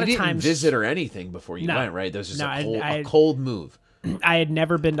of you times didn't visit or anything before you went, right? That was just a cold move. I had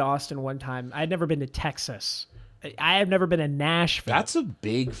never been to Austin one time. I had never been to Texas. I have never been to Nashville. That's a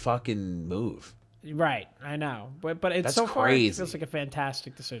big fucking move. Right, I know, but it's That's so far crazy. it feels like a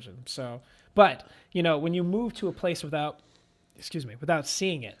fantastic decision. So, but when you move to a place without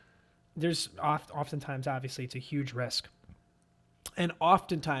seeing it, there's oftentimes obviously it's a huge risk. And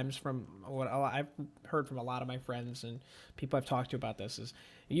oftentimes, from what I've heard from a lot of my friends and people I've talked to about this, is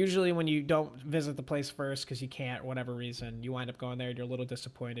usually when you don't visit the place first because you can't, whatever reason, you wind up going there and you're a little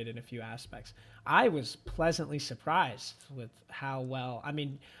disappointed in a few aspects. I was pleasantly surprised with how well. I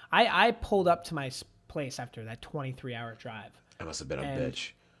mean, I pulled up to my place after that 23-hour drive. That must have been a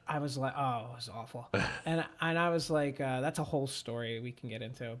bitch. I was like, oh, it was awful. and I was like, that's a whole story we can get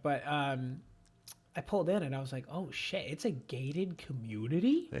into. But I pulled in and I was like, oh shit, it's a gated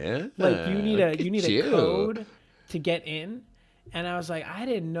community? Yeah. Like you need a code to get in. And I was like, I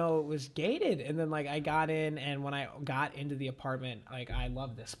didn't know it was gated. And then like I got in, and when I got into the apartment, like I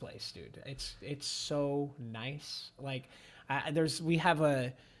love this place, dude. It's so nice. Like we have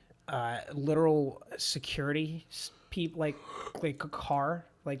a literal security like a car.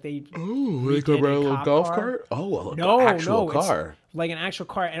 Like they like a little golf cart? Oh, an actual car. Like an actual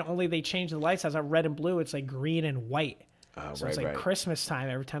car, and only they change the lights. As a red and blue, it's like green and white. So it's like Christmas time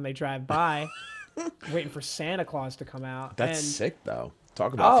every time they drive by, waiting for Santa Claus to come out. That's sick, though.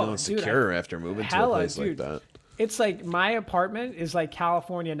 Talk about feeling secure after moving to a place like that. It's like my apartment is like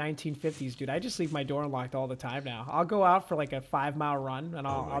California 1950s, dude. I just leave my door unlocked all the time now. I'll go out for like a 5-mile run, and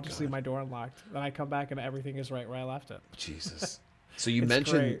I'll just leave my door unlocked. Then I come back and everything is right where I left it. Jesus. So you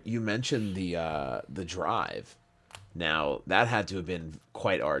mentioned the drive. Now that had to have been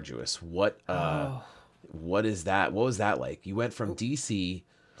quite arduous. What is that? What was that like? You went from DC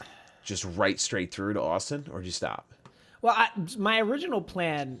just right straight through to Austin, or did you stop? Well, my original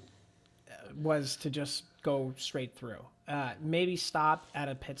plan was to just go straight through. Maybe stop at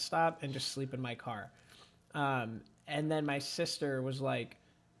a pit stop and just sleep in my car. And then my sister was like,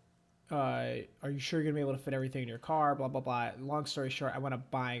 are you sure you're going to be able to fit everything in your car? Blah, blah, blah. Long story short, I wound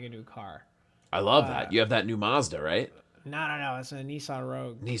up buying a new car. I love that. You have that new Mazda, right? No. It's a Nissan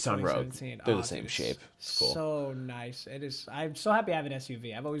Rogue. Nissan Rogue. They're the same shape. It's cool. So nice. It is. I'm so happy I have an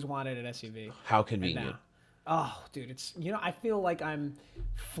SUV. I've always wanted an SUV. How convenient. Oh, dude, it's, I feel like I'm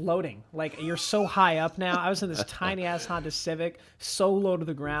floating. Like, you're so high up now. I was in this tiny-ass Honda Civic, so low to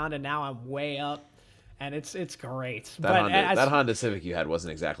the ground, and now I'm way up. And it's great. That Honda Civic you had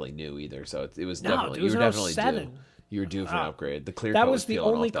wasn't exactly new either, so it was definitely you were definitely due. You were due for an upgrade. The clear coat was the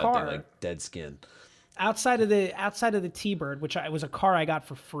only car like dead skin. Outside of the T-Bird, which was a car I got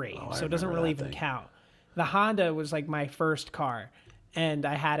for free, so it doesn't really even count. The Honda was like my first car, and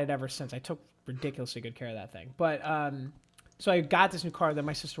I had it ever since. I took ridiculously good care of that thing. But so I got this new car. Then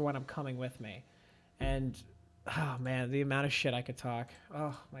my sister wound up coming with me, and oh man, the amount of shit I could talk.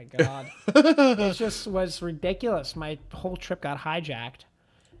 Oh my god. It just was ridiculous. My whole trip got hijacked.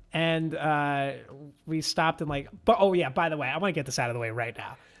 And we stopped and oh yeah, by the way, I want to get this out of the way right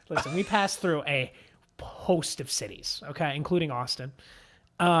now. Listen, we passed through a host of cities, okay, including Austin.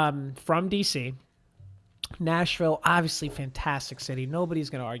 From DC. Nashville, obviously fantastic city. Nobody's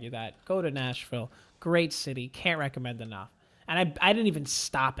going to argue that. Go to Nashville. Great city. Can't recommend enough. And I didn't even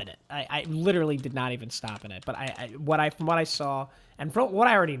stop in it. I literally did not even stop in it. But from what I saw and from what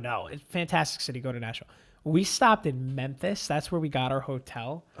I already know, it's a fantastic city. Go to Nashville. We stopped in Memphis. That's where we got our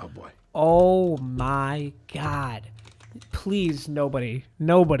hotel. Oh boy. Oh my God. Please, nobody,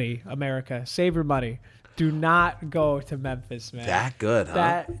 America, save your money. Do not go to Memphis, man. That good,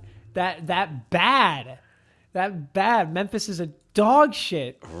 huh? That bad. That bad. Memphis is a dog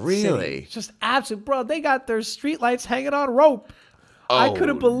shit. Really? City. Just absolute, bro. They got their streetlights hanging on rope. I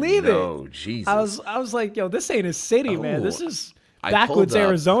couldn't believe it. Oh, Jesus. I was like, yo, this ain't a city, man. This is I backwoods pulled up-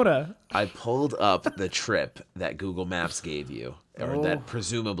 Arizona. I pulled up the trip that Google Maps gave you, or that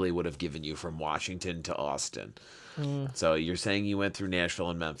presumably would have given you from Washington to Austin. So you're saying you went through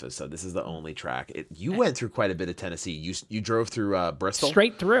Nashville and Memphis. So this is the only track. You went through quite a bit of Tennessee. You drove through Bristol.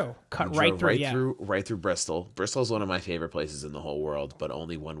 Straight through. Cut You right drove through, yeah. right through Bristol. Bristol is one of my favorite places in the whole world, but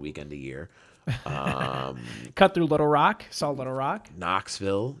only one weekend a year. Cut through Little Rock. Saw Little Rock.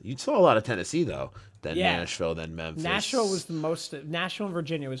 Knoxville. You saw a lot of Tennessee though. Then Yeah. Nashville, then Memphis. Nashville and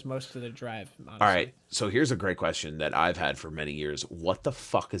Virginia was most of the drive, honestly. All right. So here's a great question that I've had for many years. What the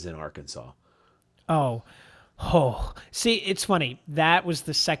fuck is in Arkansas? Oh. See, it's funny. That was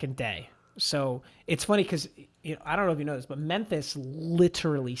the second day. So it's funny because, I don't know if you know this, but Memphis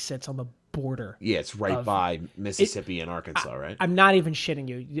literally sits on the border. Yeah, it's right by Mississippi and Arkansas, right? I'm not even shitting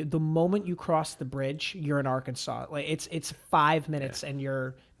you. The moment you cross the bridge, you're in Arkansas. Like it's 5 minutes and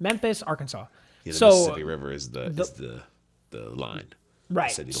you're Memphis, Arkansas. Yeah, the so Mississippi River is the line.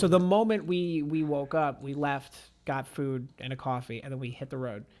 right. city So line. the moment we woke up, we left, got food and a coffee, and then we hit the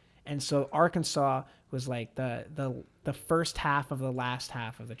road. And so Arkansas was like the first half of the last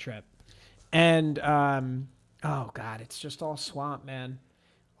half of the trip. And oh god, it's just all swamp, man.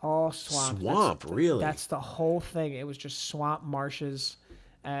 All swamp. Swamp, really? That's the whole thing. It was just swamp, marshes,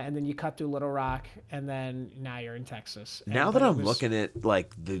 and then you cut through Little Rock, and then now you're in Texas. Now that I'm looking at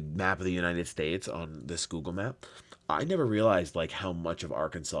like the map of the United States on this Google map, I never realized like how much of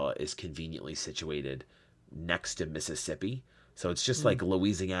Arkansas is conveniently situated next to Mississippi. So it's just like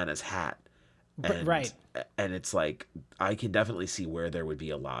Louisiana's hat. And, right. And it's like I can definitely see where there would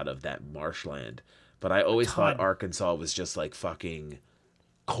be a lot of that marshland. But I always thought Arkansas was just like fucking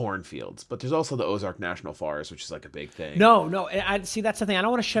cornfields. But there's also the Ozark National Forest, which is like a big thing. No. I see. That's the thing. I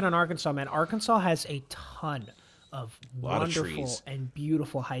don't want to shit on Arkansas, man. Arkansas has a ton of Lot of wonderful trees. and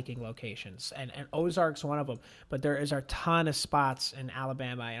beautiful hiking locations, and Ozark's one of them. But there is a ton of spots in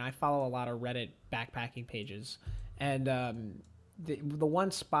Alabama, and I follow a lot of Reddit backpacking pages. And the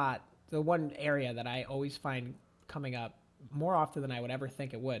one spot, the one area that I always find coming up more often than I would ever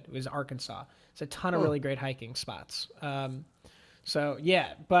think it would was Arkansas. It's a ton of really great hiking spots. So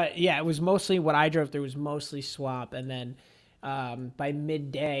yeah, but yeah, it was mostly what I drove through was mostly swamp, and then by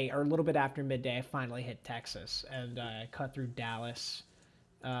midday or a little bit after midday, I finally hit Texas and I cut through Dallas,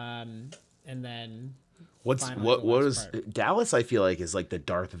 and then What is Dallas? I feel like is like the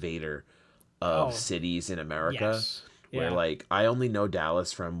Darth Vader of cities in America. Yes. Where Yeah. like I only know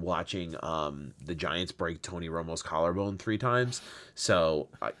Dallas from watching the Giants break Tony Romo's collarbone 3 times. So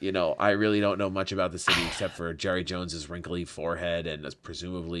I really don't know much about the city except for Jerry Jones's wrinkly forehead and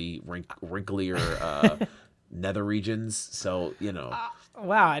presumably wrinklier nether regions. So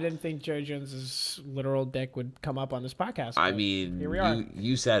Wow, I didn't think Jerry Jones's literal dick would come up on this podcast. I but mean, here we are.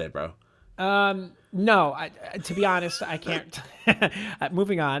 you said it, bro. No, to be honest, I can't.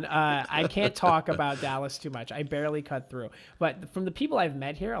 Moving on, I can't talk about Dallas too much. I barely cut through. But from the people I've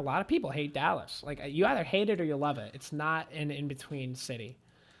met here, a lot of people hate Dallas. Like you either hate it or you love it. It's not an in-between city.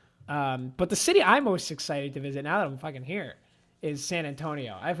 But the city I'm most excited to visit now that I'm fucking here is San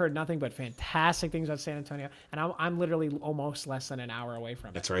Antonio. I've heard nothing but fantastic things about San Antonio, and I'm literally almost less than an hour away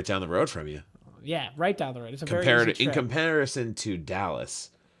from it. It's right down the road from you. Yeah, right down the road. It's a very easy trip. In comparison to Dallas,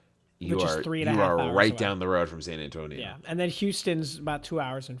 you Which is are 3.5 you are hours right away. down the road from San Antonio. Yeah, and then Houston's about 2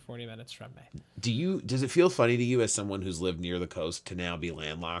 hours and 40 minutes from me. Does it feel funny to you as someone who's lived near the coast to now be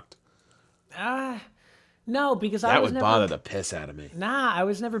landlocked? No, because I That was would never, bother the piss out of me. Nah, I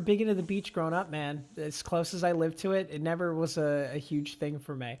was never big into the beach growing up, man. As close as I lived to it, it never was a huge thing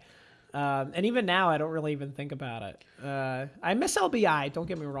for me. And even now, I don't really even think about it. I miss LBI, don't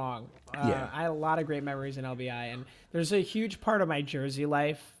get me wrong. Yeah. I had a lot of great memories in LBI, and there's a huge part of my Jersey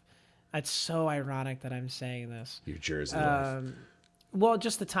life. It's so ironic that I'm saying this. Your Jersey life. Well,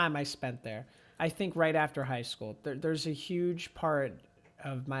 just the time I spent there. I think right after high school. There's a huge part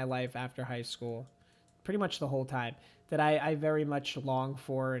of my life after high school, pretty much the whole time, that I very much long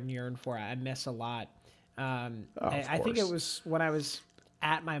for and yearn for. I miss a lot. I think it was when I was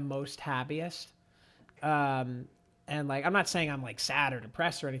at my most happiest. And like, I'm not saying I'm like sad or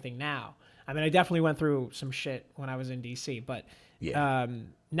depressed or anything now. I mean, I definitely went through some shit when I was in DC, but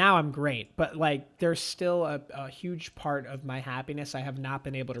now I'm great. But like, there's still a huge part of my happiness I have not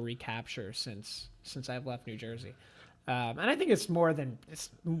been able to recapture since I've left New Jersey. And I think it's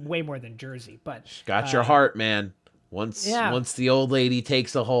way more than Jersey, but Got your heart, man. Once the old lady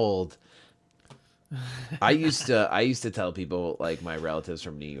takes a hold. I used to tell people, like my relatives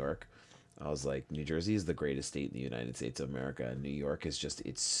from New York, I was like, New Jersey is the greatest state in the United States of America, and New York is just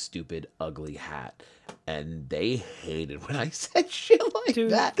its stupid, ugly hat. And they hated when I said shit like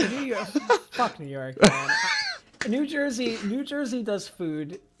Dude, that. New York, fuck New York, man. New Jersey does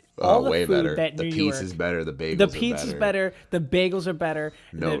food. All the Way food better. that The New pizza's York, better. The bagels the are pizza's better. better, the bagels are better,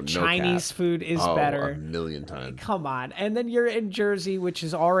 No the Chinese cap. food is Oh, better. a million times. Come on. And then you're in Jersey, which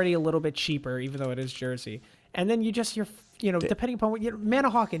is already a little bit cheaper, even though it is Jersey. And then depending upon what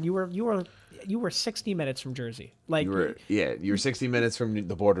Manahawkin, you were 60 minutes from Jersey. Like, You're 60 minutes from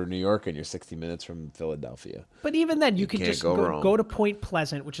the border of New York, and you're 60 minutes from Philadelphia. but even then, you could can't just go wrong. go to Point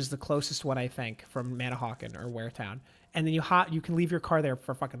Pleasant, which is the closest one I think from Manahawkin or Waretown, and then you can leave your car there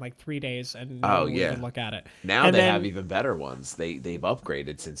for fucking like 3 days and no one will even look at it. Now And they then have even better ones. They've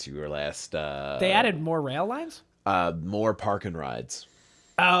upgraded since you were last. they added more rail lines. More park and rides.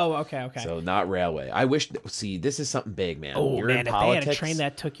 Oh, okay. So not railway. I wish. See, this is something big, man. Oh You're man, in if politics, they had a train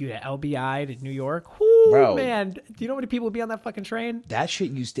that took you to LBI to New York, whoo, Bro. man, do you know how many people would be on that fucking train? that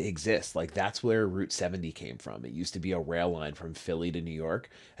shit used to exist. Like that's where Route 70 came from. It used to be a rail line from Philly to New York,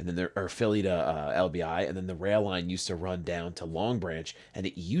 and then or Philly to LBI, and then the rail line used to run down to Long Branch, and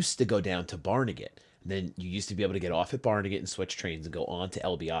it used to go down to Barnegat. And then you used to be able to get off at Barnegat and switch trains and go on to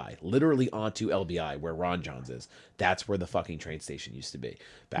LBI, literally onto LBI where Ron Johns is. That's where the fucking train station used to be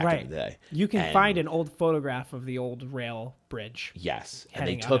back in the day. You can And find an old photograph of the old rail bridge. yes, and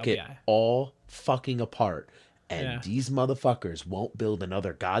they heading on took it LBI. all fucking apart. And Yeah. these motherfuckers won't build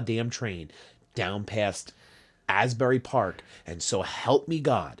another goddamn train down past Asbury Park. And so help me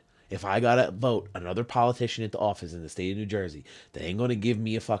God, if I gotta vote another politician into office in the state of New Jersey, they ain't gonna give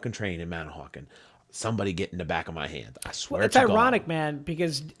me a fucking train in Manahawkin. Somebody get in the back of my hand. I swear It's to ironic, God. man,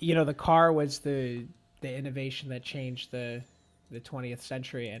 because the car was the innovation that changed the 20th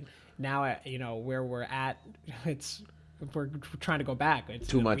century, and now where we're at, we're trying to go back. It's,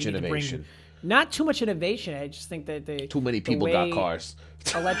 Too we much need to bring- innovation. not too much innovation. I just think that Too many people the got way cars.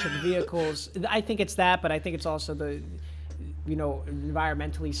 electric vehicles. I think it's that, but I think it's also the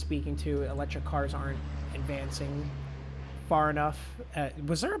environmentally speaking, too. Electric cars aren't advancing far enough.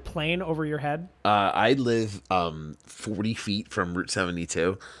 Was there a plane over your head? I live 40 feet from Route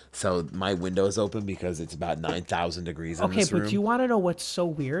 72, so my window's open because it's about 9,000 degrees in Okay, this room. but do you want to know what's so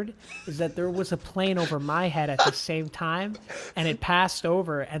weird? Is that there was a plane over my head at the same time, and it passed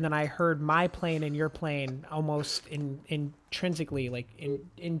over, and then I heard my plane and your plane almost intrinsically, like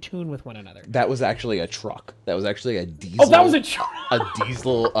in tune with one another. That was actually a truck. That was actually a diesel. Oh, that was a truck. a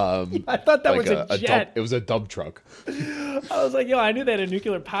diesel. I thought that like was a jet. Dump, it was a dump truck. I was like, yo, I knew they had a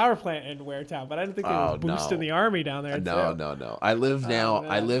nuclear power plant in Waretown, but I didn't think they were boosting no. the army down there. No, too. no. I live now.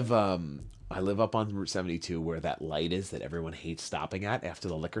 I man. live up on Route 72 where that light is that everyone hates stopping at after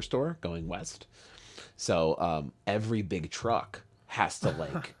the liquor store going west. So every big truck has to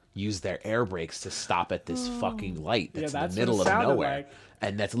like use their air brakes to stop at this fucking light that's, that's in the what it middle of sounded nowhere. like.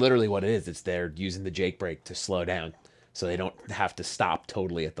 And that's literally what it is. It's they're using the Jake brake to slow down so they don't have to stop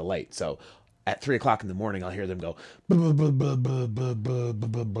totally at the light. So at 3 o'clock in the morning, I'll hear them go,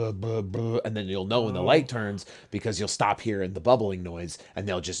 and then you'll know when the light turns because you'll stop hearing the bubbling noise, and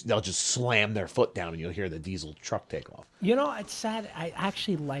they'll just slam their foot down, and you'll hear the diesel truck take off. It's sad. I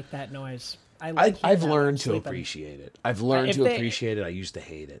actually like that noise. I like I've hearing that learned to sleeping. appreciate it. I've learned If to they- appreciate it. I used to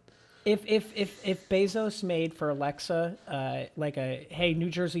hate it. If Bezos made for Alexa like a hey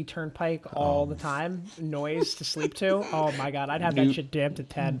New Jersey Turnpike all the time noise to sleep to, oh my god, I'd have that shit damned to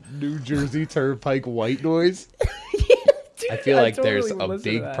 10. New Jersey Turnpike white noise. Dude, I feel like totally there's would a listen to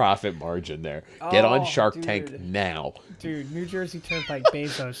big that. profit margin there. Get on Oh, Shark dude. Tank now. Dude, New Jersey Turnpike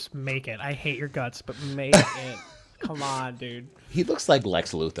Bezos, make it. I hate your guts, but make it. Come on, dude. He looks like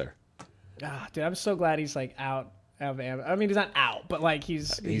Lex Luthor. Dude, I'm so glad he's like out of I mean, he's not out, but like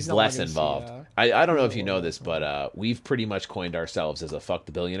he's no less longer involved. CEO. I don't know if you know this, but we've pretty much coined ourselves as a Fuck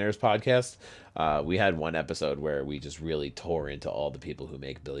the Billionaires podcast. We had one episode where we just really tore into all the people who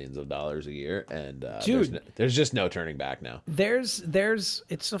make billions of dollars a year, and Dude. there's just no turning back now. There's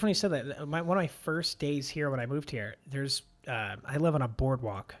it's so funny you said that. One of my first days here when I moved here, I live on a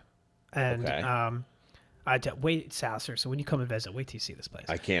boardwalk, and Okay. wait, Sasser. So when you come and visit, wait till you see this place.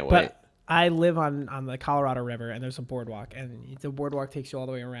 I can't But wait. I live on the Colorado River, and there's a boardwalk, and the boardwalk takes you all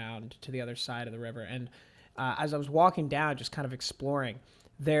the way around to the other side of the river. And as I was walking down, just kind of exploring,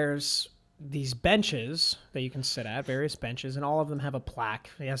 there's these benches that you can sit at, various benches, and all of them have a plaque.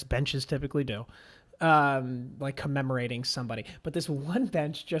 Yes, benches typically do, like commemorating somebody. But this one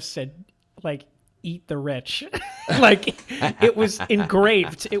bench just said, like, eat the rich. Like it was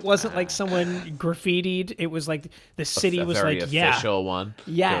engraved. It wasn't like someone graffitied. It was like the city A was very like, yeah. official one.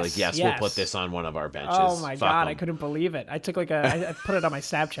 Yes, They're like, yes, we'll yes. put this on one of our benches. Oh my Fuck God, 'em. I couldn't believe it. I took like I put it on my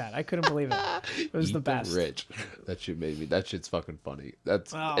Snapchat. I couldn't believe it. It was Eat the them best. Rich. That shit made me. That shit's fucking funny.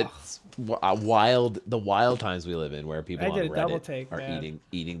 That's Oh. it's wild. The wild times we live in, where people I on did a Reddit double take, are man.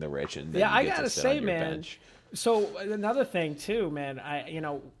 eating the rich, and then Yeah, you I get gotta to sit say, on your man. bench. So another thing too, man.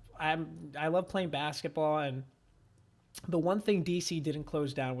 I love playing basketball, and the one thing DC didn't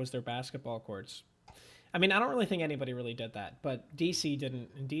close down was their basketball courts. I mean, I don't really think anybody really did that, but DC didn't.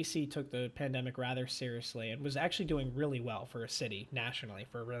 And DC took the pandemic rather seriously and was actually doing really well for a city nationally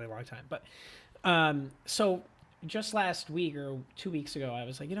for a really long time. But so just last week or 2 weeks ago, I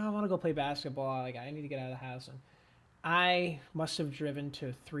was like, I want to go play basketball. Like, I need to get out of the house. And I must have driven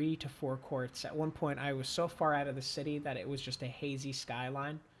to 3 to 4 courts. At one point, I was so far out of the city that it was just a hazy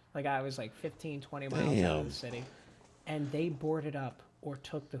skyline. Like, I was like 15, 20 miles out Damn. of the city. And they boarded up or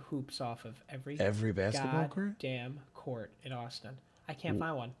took the hoops off of every basketball court? goddamn court in Austin. I can't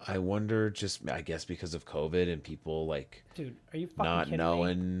find one. I wonder, just I guess because of COVID and people like Dude, are you fucking not kidding me?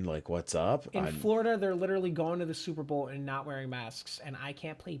 knowing like what's up. In Florida, they're literally going to the Super Bowl and not wearing masks, and I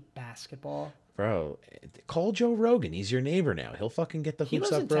can't play basketball. Bro, call Joe Rogan. He's your neighbor now. He'll fucking get the He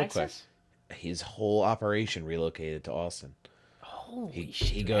hoops lives up in real Texas? quick. His whole operation relocated to Austin. Holy He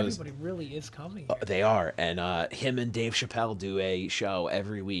shit, goes- everybody really is coming here. They are, and him and Dave Chappelle do a show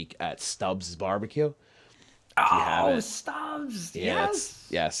every week at Stubbs Barbecue. Oh, Stubbs! Yeah, Yes!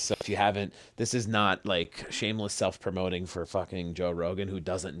 yes. So if you haven't, this is not like shameless self-promoting for fucking Joe Rogan, who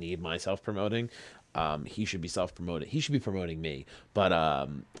doesn't need my self-promoting. He should be self-promoting. He should be promoting me. But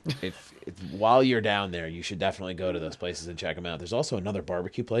if while you're down there, you should definitely go to those places and check them out. There's also another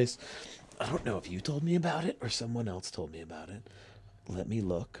barbecue place. I don't know if you told me about it or someone else told me about it. Let me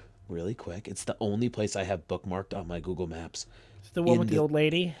look really quick. It's the only place I have bookmarked on my Google Maps It's the one in with the the- old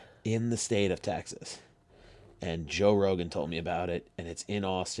lady. in the state of Texas. And Joe Rogan told me about it, and it's in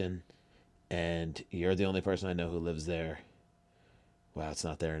Austin, and you're the only person I know who lives there. Wow, it's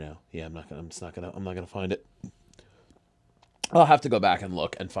not there now. Yeah, I'm not gonna find it. I'll have to go back and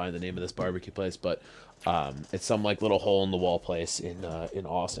look and find the name of this barbecue place, but it's some like little hole in the wall place in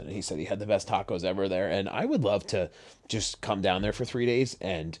Austin. And he said he had the best tacos ever there, and I would love to just come down there for 3 days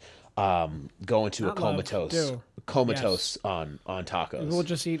and go into Not a love, comatose do. comatose on tacos. We'll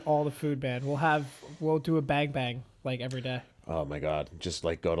just eat all the food, man. We'll do a bang bang like every day. Oh my god! Just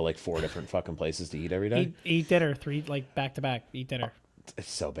like go to like 4 different fucking places to eat every day. Eat dinner, 3 like back to back. Eat dinner.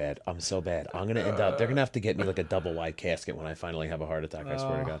 It's so bad. I'm so bad. I'm gonna end up. They're gonna have to get me like a double wide casket when I finally have a heart attack. I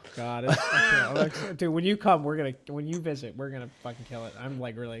swear to God. God, dude, when you come, when you visit, we're gonna fucking kill it. I'm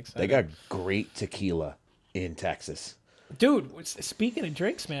like really excited. They got great tequila in Texas. Dude, speaking of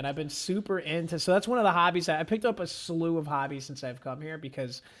drinks, man, I've been super into. So that's one of the hobbies. I picked up a slew of hobbies since I've come here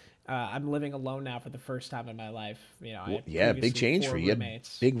because I'm living alone now for the first time in my life. I had Yeah, big previously change 4 for you. You had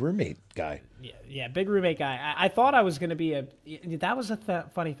roommates. big roommate guy. Yeah, big roommate guy. I thought I was going to be that was a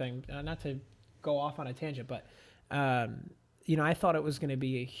funny thing, not to go off on a tangent, but, I thought it was going to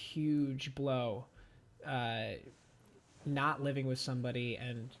be a huge blow, not living with somebody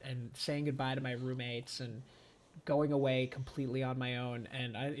and saying goodbye to my roommates and going away completely on my own.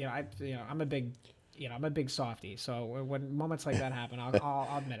 And I'm a big softie. So when moments like that happen,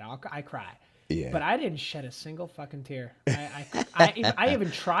 I'll admit it. I cry. Yeah. But I didn't shed a single fucking tear. I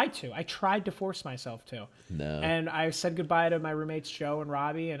even tried to. I tried to force myself to. No. And I said goodbye to my roommates Joe and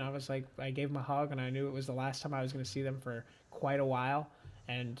Robbie, and I was like, I gave them a hug, and I knew it was the last time I was going to see them for quite a while.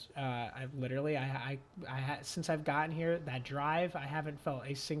 And I literally, since I've gotten here, that drive, I haven't felt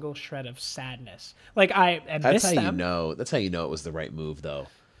a single shred of sadness. Like I That's miss how them, you know. That's how you know it was the right move, though.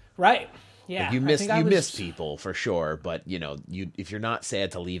 right? Yeah, Like you I miss think I you was- miss people for sure, but if you're not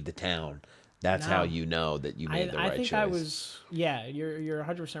sad to leave the town, that's how No. you know that you made the I right think choice. I was, yeah, you're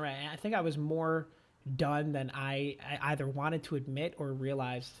 100% right. I think I was more done than I either wanted to admit or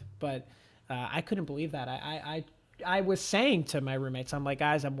realized, but I couldn't believe that. I was saying to my roommates, I'm like,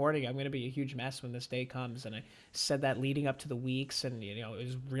 guys, I'm warning you, I'm going to be a huge mess when this day comes. And I said that leading up to the weeks, and it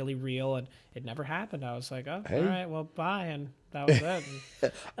was really real, and it never happened. I was like, oh, Hey. all right, well, bye, and that was it.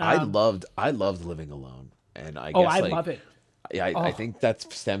 And, I loved living alone, and I oh, guess I like, love it. I think that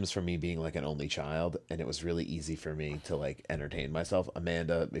stems from me being like an only child, and it was really easy for me to like entertain myself.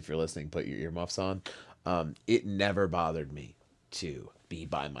 Amanda, if you're listening, put your earmuffs on. It never bothered me to be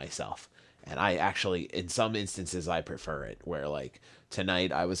by myself. And I actually, in some instances, I prefer it. Where like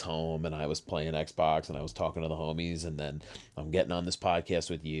tonight I was home and I was playing Xbox and I was talking to the homies, and then I'm getting on this podcast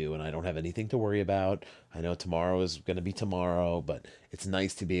with you, and I don't have anything to worry about. I know tomorrow is going to be tomorrow, but it's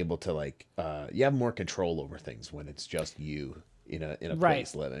nice to be able to like, you have more control over things when it's just you in a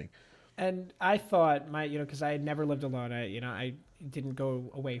place living. And I thought because I had never lived alone. I didn't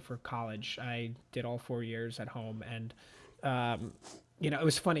go away for college. I did all 4 years at home, and it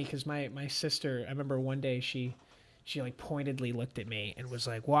was funny because my sister. I remember one day she like pointedly looked at me and was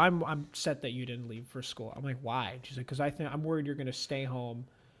like, "Well, I'm upset that you didn't leave for school." I'm like, "Why?" She's like, "Because I'm worried you're gonna stay home,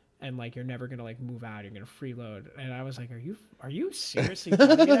 and like you're never gonna like move out. You're gonna freeload." And I was like, "Are you seriously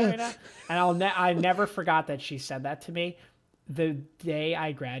telling me that right now?" And I never forgot that she said that to me. The day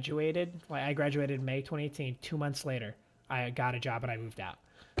I graduated, like I graduated May 2018. 2 months later, I got a job and I moved out.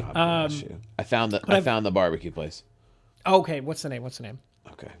 God bless you. I found the barbecue place. Okay, what's the name?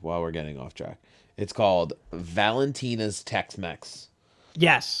 Okay, while we're getting off track, it's called Valentina's Tex-Mex.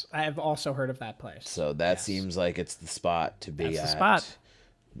 Yes, I have also heard of that place. So that seems like it's the spot to be at. That's the spot.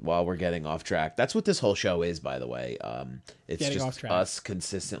 While we're getting off track, that's what this whole show is, by the way. It's getting just us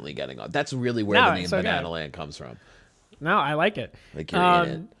consistently getting off. That's really where the name Banana Land comes from. No, I like it. Like you're in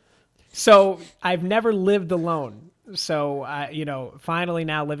it. So I've never lived alone. So finally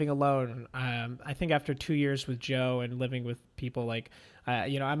now living alone. I think after 2 years with Joe and living with people, like,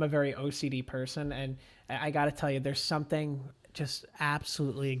 I'm a very OCD person, and I got to tell you, there's something just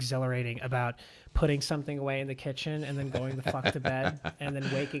absolutely exhilarating about putting something away in the kitchen and then going the fuck to bed and then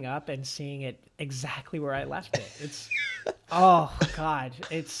waking up and seeing it exactly where I left it. It's, oh God,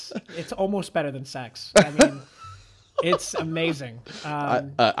 it's almost better than sex. I mean, it's amazing.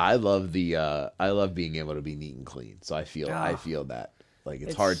 I love I love being able to be neat and clean. So I feel that like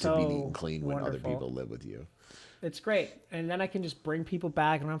it's hard to be neat and clean when other people live with you. It's great, and then I can just bring people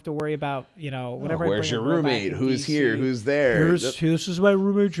back. I don't have to worry about whatever. Where's your roommate? Who's here? Who's there? This is my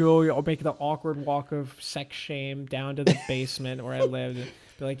roommate Joe. I'll make the awkward walk of sex shame down to the basement where I lived.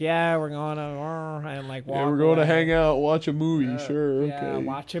 Be like, yeah, we're going to, and like walk. Yeah, we're going to hang out, watch a movie. Sure, yeah, okay.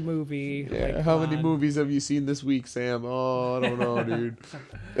 Watch a movie. Yeah, like, how many movies have you seen this week, Sam? Oh, I don't know, dude.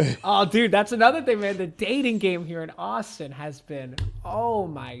 Oh, dude, that's another thing, man. The dating game here in Austin has been, oh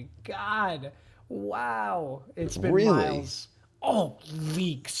my God. Wow. It's been miles. Oh,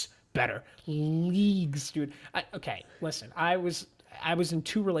 leagues better. Leagues, dude. Okay, listen. I was in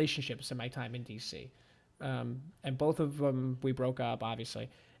 2 relationships in my time in DC. And both of them, we broke up, obviously.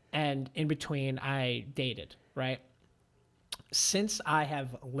 And in between, I dated, right? Since I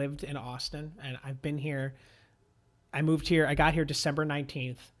have lived in Austin, and I've been here, I moved here, I got here December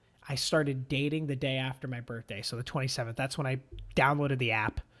 19th. I started dating the day after my birthday, so the 27th. That's when I downloaded the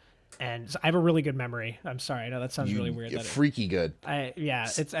app. And I have a really good memory. I'm sorry. I know that sounds really weird. Freaky good. I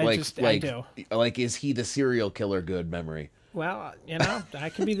do. Like, is he the serial killer good memory? Well, I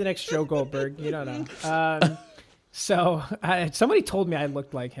could be the next Joe Goldberg. You don't know. So somebody told me I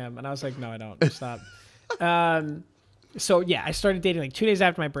looked like him, and I was like, no, I don't. Stop. So yeah, I started dating like 2 days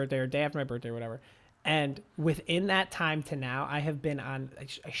after my birthday or day after my birthday or whatever. And within that time to now, I have been on,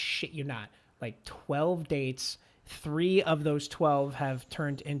 I shit you not, like 12 dates. 3 of those 12 have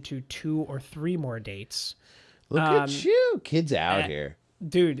turned into 2 or 3 more dates. Look at you, kids out here.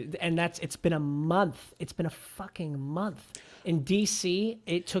 Dude, and it's been a month. It's been a fucking month. In DC,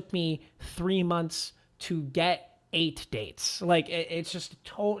 it took me 3 months to get 8 dates. Like, it's just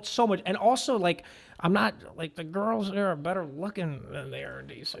so much. And also, like, I'm not, like, the girls there are better looking than they are in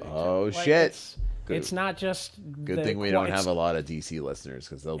DC. Oh, like, shit. It's not just good thing we don't have a lot of DC listeners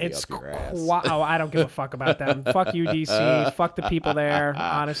because they'll be up your ass. Oh, I don't give a fuck about them. Fuck you, DC. Fuck the people there.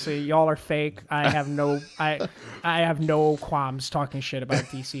 Honestly, y'all are fake. I have no qualms talking shit about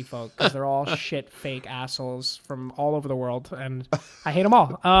DC folk because they're all shit, fake assholes from all over the world, and I hate them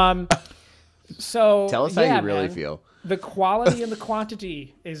all. So tell us how you really feel. The quality and the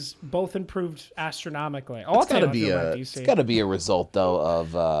quantity is both improved astronomically. It's got to be a result though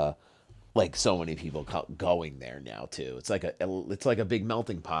of. Like so many people going there now too. It's like a big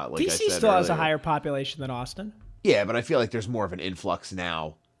melting pot. Like DC I said still has a earlier. higher population than Austin. Yeah, but I feel like there's more of an influx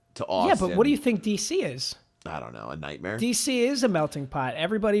now to Austin. Yeah, but what do you think DC is? I don't know, a nightmare. DC is a melting pot.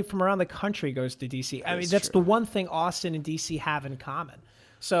 Everybody from around the country goes to DC. I mean, that's the one thing Austin and DC have in common.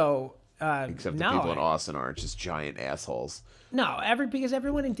 So except the people in Austin aren't just giant assholes. No, because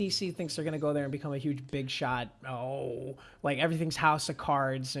everyone in DC thinks they're going to go there and become a huge big shot. Oh, like everything's House of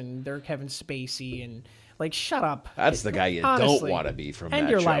Cards and they're Kevin Spacey and like, shut up. That's the guy you honestly don't want to be from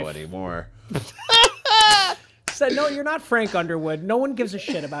that show anymore. said, no, you're not Frank Underwood. No one gives a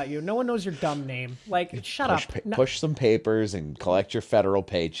shit about you. No one knows your dumb name. Like, shut up. Push some papers and collect your federal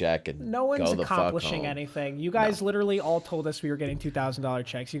paycheck and No one's go the fuck accomplishing home. anything. You guys literally all told us we were getting $2,000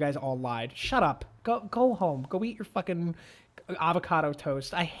 checks. You guys all lied. Shut up. Go home. Go eat your fucking avocado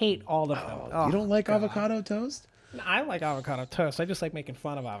toast. I hate all of them. Oh, You don't like avocado toast? I like avocado toast. I just like making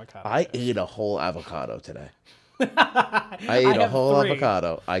fun of avocado. I ate a whole avocado today. I ate a have whole 3.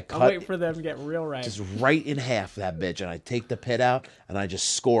 avocado. I I'm cut waiting for them to get real ripe. just right in half that bitch, and I take the pit out and I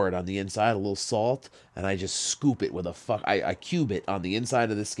just score it on the inside, a little salt, and I just scoop it with a I cube it on the inside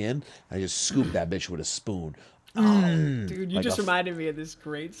of the skin. I just scoop that bitch with a spoon. Dude, you Like just a- reminded me of this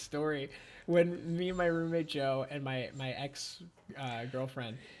great story when me and my roommate Joe and my ex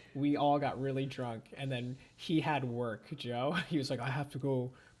girlfriend, we all got really drunk, and then he had work. Joe, he was like, I have to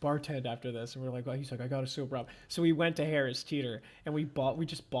go bartend after this, and we're like, well, he's like, I gotta sober up. So we went to Harris Teeter and we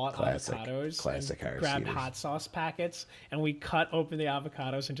just bought Classic. avocados, Classic and Harris grabbed Teeters. hot sauce packets, and we cut open the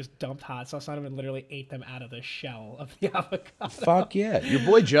avocados and just dumped hot sauce on them and literally ate them out of the shell of the avocado. Fuck yeah. Your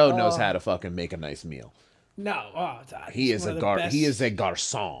boy Joe knows how to fucking make a nice meal. No, He he's is one a of the best. he is a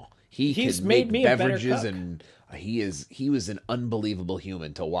garçon. He's can made make me a better beverages cook. and he was an unbelievable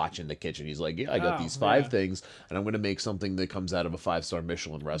human to watch in the kitchen. He's like, yeah, I got Oh, these 5 yeah. things, and I'm gonna make something that comes out of a 5-star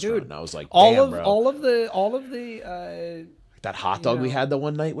Michelin restaurant. Dude, And I was like, all damn, of bro. all of the That hot dog we know. had the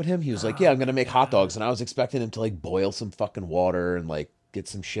one night with him, he was like, yeah, I'm gonna make hot dogs, and I was expecting him to like boil some fucking water and like get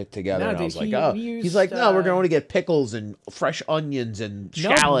some shit together. No, and I dude, was like, he- oh, we he's like, no, we're used, going to get pickles and fresh onions and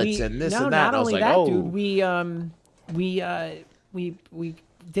shallots and this and that. Not And I was only like, that, oh, dude, we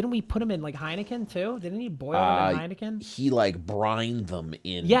didn't we put him in like Heineken too? Didn't he boil them in Heineken? he like brined them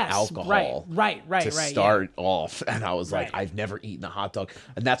in Yes, alcohol. right, to yeah. start off, and I was like, Right. I've never eaten a hot dog,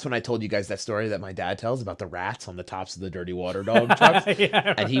 and that's when I told you guys that story that my dad tells about the rats on the tops of the dirty water dog trucks,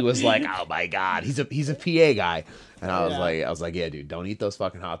 and he was like, oh my god, he's a PA guy, and I was like, yeah, dude, don't eat those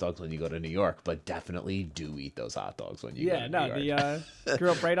fucking hot dogs when you go to New York, but definitely do eat those hot dogs when you go Yeah, to no, New York. grew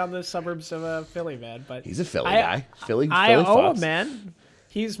up right on the suburbs of Philly, man. But He's a Philly guy. Philly I owe fucks. him, man.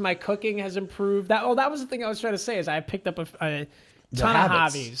 My cooking has improved. That was the thing I was trying to say is I picked up a ton of habits.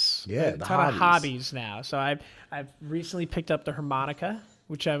 hobbies. Yeah, a the ton of hobbies. hobbies now. So I've recently picked up the harmonica,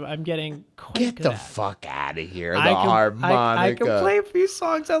 which I'm getting quite Get good the at. fuck out of here, the I harmonica. can play a few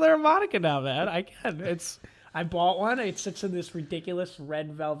songs on the harmonica now, man. I can. I bought one. It sits in this ridiculous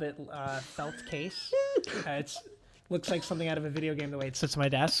red velvet felt case. Looks like something out of a video game the way it sits on my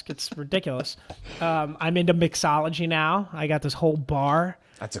desk. It's ridiculous. I'm into mixology now. I got this whole bar.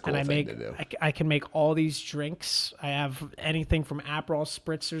 That's a cool and I thing make, to do. I can make all these drinks. I have anything from Aperol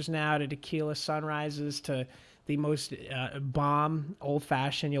spritzers now to tequila sunrises to the most bomb old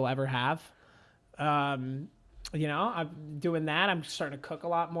fashioned you'll ever have. I'm doing that. I'm starting to cook a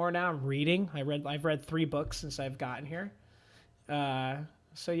lot more now. I'm reading. I've read 3 books since I've gotten here.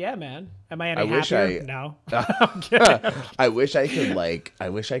 So yeah, man. Am I any happier? No. I wish I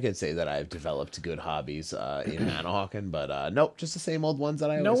could say that I've developed good hobbies in Manahawkin, but nope, just the same old ones that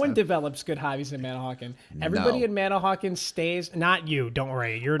I always No one have. develops good hobbies in Manahawkin. Everybody No. in Manahawkin stays. Not you. Don't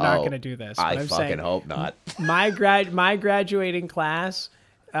worry. You're not Oh, going to do this. I But I'm fucking saying, hope not. my graduating class.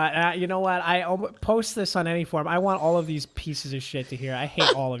 You know what? I post this on any form. I want all of these pieces of shit to hear. I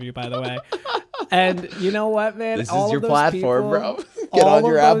hate all of you, by the way. And you know what, man? This is all your of those platform, people, bro. Get all on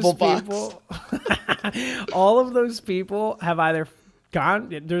your of those Apple Box. people- all of those people have either gone.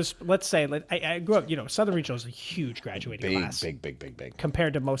 Let's say, I grew up. Southern Regional is a huge graduating class Big.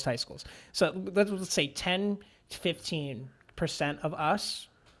 compared to most high schools. So let's say 10 to 15% of us,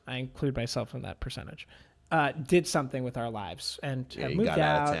 I include myself in that percentage, did something with our lives and have you moved got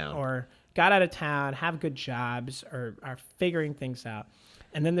out of out town. or got out of town, have good jobs, or are figuring things out.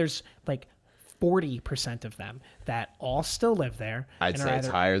 And then there's like 40% of them that all still live there. I'd and say are it's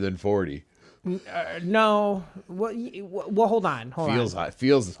either- higher than 40. No. Well, hold on. Feels high.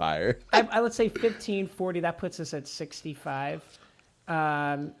 Feels higher. Let's say 15, 40. That puts us at 65.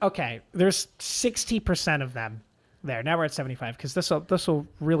 Okay, there's 60% of them there. Now we're at 75 because this will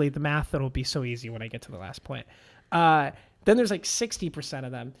really the math that'll be so easy when I get to the last point. Then there's like 60%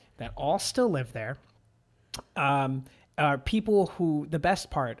 of them that all still live there. Are people who the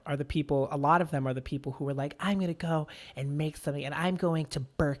best part are the people. A lot of them are the people who are like, I'm gonna go and make something, and I'm going to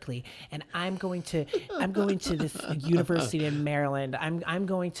Berkeley, and I'm going to this university in Maryland. I'm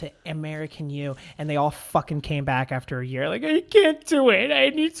going to American U, and they all fucking came back after a year, like I can't do it. I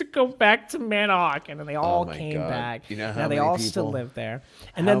need to go back to Manahawkin, and they all my came God. back. You know how now they many all still people- live there,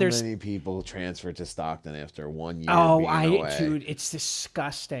 and How then there's many people transferred to Stockton after 1 year? Oh, being away? dude, it's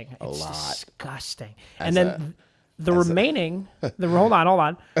disgusting. It's lot. disgusting. As And then The remaining, hold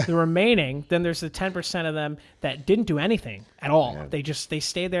on. The remaining, then there's the 10% of them that didn't do anything at all. Yeah. They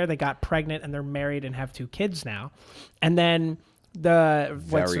stayed there. They got pregnant and they're married and have 2 kids now. And then the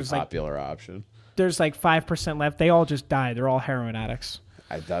very popular option. There's like 5% left. They all just died. They're all heroin addicts.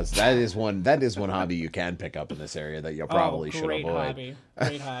 That is one hobby you can pick up in this area that you probably should avoid.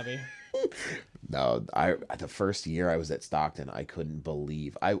 Great hobby. No, the first year I was at Stockton, I couldn't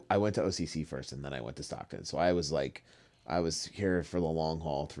believe I went to OCC first and then I went to Stockton. So I was here for the long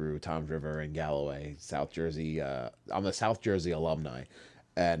haul through Toms River and Galloway, South Jersey. I'm a South Jersey alumni,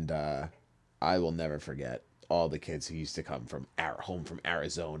 and I will never forget all the kids who used to come from home from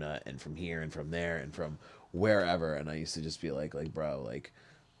Arizona and from here and from there and from wherever, and I used to just be like bro, like,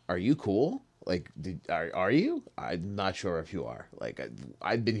 are you cool? Like, are you? I'm not sure if you are. Like,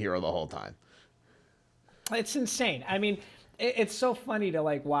 I've been here the whole time. It's insane. I mean, it's so funny to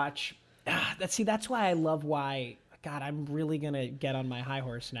like watch. That's why I love why. God, I'm really gonna get on my high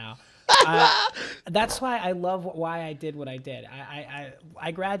horse now. That's why I love why I did what I did.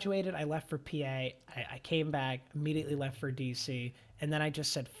 I graduated. I left for PA. I came back, immediately left for DC, and then I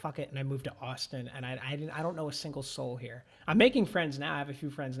just said fuck it, and I moved to Austin. And I don't know a single soul here. I'm making friends now. I have a few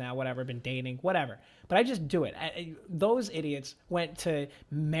friends now. Whatever, been dating, whatever. But I just do it. Those idiots went to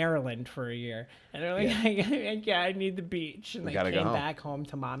Maryland for a year, and they're like, yeah, I need the beach, and they came back home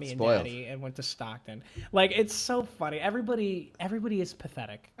to mommy and daddy and went to Stockton. Like, it's so funny. Everybody is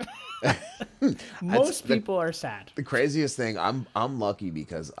pathetic. Most people are sad. The craziest thing, I'm lucky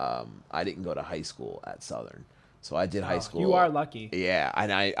because I didn't go to high school at Southern. So I did high school. You are lucky. Yeah,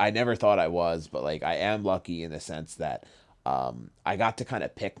 and I never thought I was, but like I am lucky in the sense that I got to kind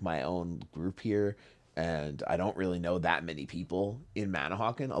of pick my own group here, and I don't really know that many people in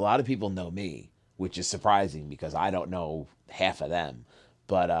Manahawkin. A lot of people know me, which is surprising because I don't know half of them.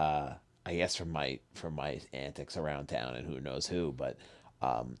 But I guess from my antics around town and who knows who, but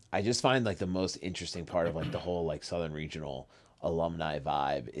I just find like the most interesting part of like the whole like Southern Regional alumni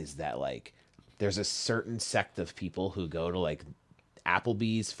vibe is that like there's a certain sect of people who go to like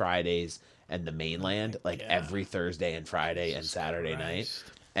Applebee's Fridays and the mainland like every Thursday and Friday and Saturday night.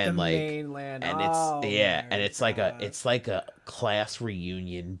 And the like mainland. And it's like a class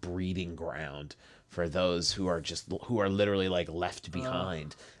reunion breeding ground for those who are literally like left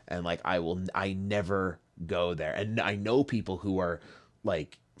behind. And like I never go there. And I know people who are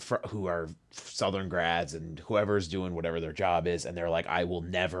like who are Southern grads and whoever's doing whatever their job is, and they're like, I will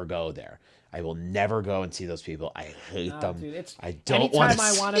never go there. I will never go and see those people. I hate them. Dude, I don't want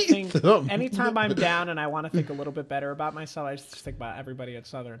to see them. Anytime I'm down and I want to think a little bit better about myself, I just think about everybody at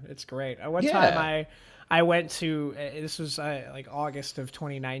Southern. It's great. One time I went to, this was like August of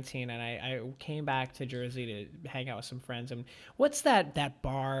 2019, and I came back to Jersey to hang out with some friends. And what's that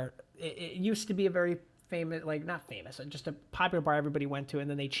bar? It used to be a very famous, like not famous, just a popular bar everybody went to, and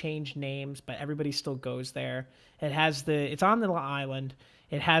then they changed names, but everybody still goes there. It's on the island.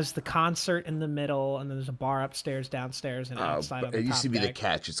 It has the concert in the middle, and then there's a bar upstairs, downstairs, and outside on the top. It used to be deck. the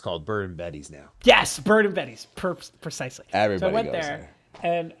Catch. It's called Bird and Betty's now. Yes, Bird and Betty's. Precisely. Everybody so I went goes there,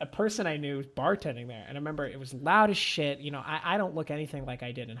 and a person I knew was bartending there. And I remember it was loud as shit. You know, I don't look anything like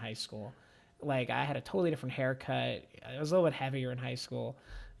I did in high school. Like, I had a totally different haircut. I was a little bit heavier in high school.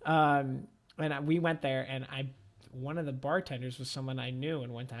 And we went there, and one of the bartenders was someone I knew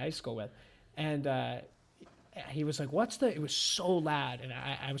and went to high school with. And he was like, it was so loud. And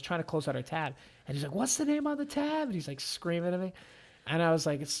I was trying to close out our tab. And he's like, what's the name on the tab? And he's like screaming at me. And I was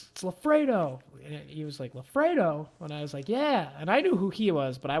like, it's Lafredo. And he was like, Lafredo? And I was like, yeah. And I knew who he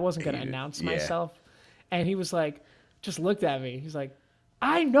was, but I wasn't going to announce myself. And he was like, just looked at me. He's like,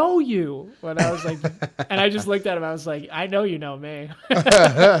 I know you. And I was like, and I just looked at him. I was like, I know you know me.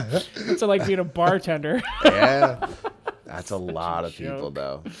 It's like being a bartender. Yeah. That's a lot of people,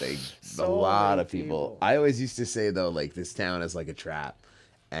 though. A lot of people. I always used to say, though, like, this town is like a trap.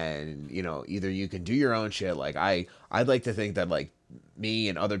 And, you know, either you can do your own shit. Like, I'd like to think that, like, me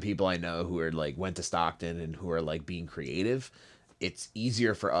and other people I know who are, like, went to Stockton and who are, like, being creative, it's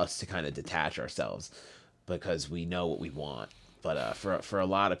easier for us to kind of detach ourselves because we know what we want. But for a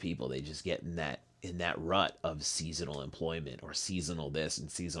lot of people, they just get in that rut of seasonal employment or seasonal this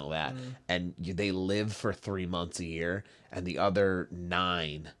and seasonal that. And they live for 3 months a year, and the other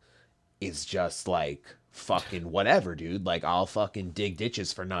 9 is just like fucking whatever, dude. Like, I'll fucking dig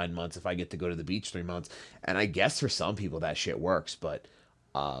ditches for 9 months if I get to go to the beach 3 months. And I guess for some people that shit works, but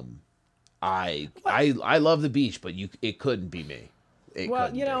I love the beach, but it couldn't be me.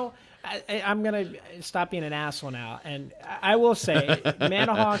 I'm going to stop being an asshole now. And I will say,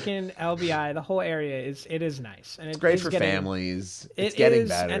 Manahawkin, LBI, the whole area, it is nice. And it's great for families. It's getting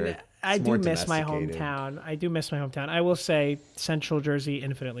better. I It's do more miss my domesticated. hometown. I do miss my hometown. I will say Central Jersey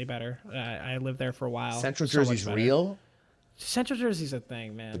infinitely better. I lived there for a while. Central So much Jersey's better. real. Central Jersey's a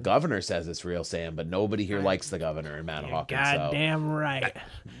thing, man. The governor says it's real, Sam, but nobody here likes the governor in Manahawkin. Goddamn right.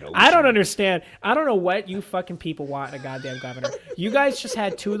 No I don't shit. understand. I don't know what you fucking people want in a goddamn governor. You guys just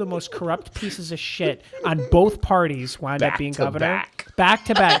had two of the most corrupt pieces of shit on both parties wind up Back being to governor. back. Back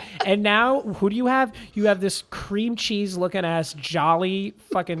to back. And now, who do you have? You have this cream cheese looking ass, jolly,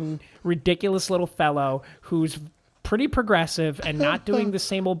 fucking ridiculous little fellow who's pretty progressive and not doing the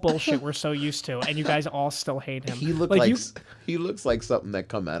same old bullshit we're so used to, and you guys all still hate him. He he looks like something that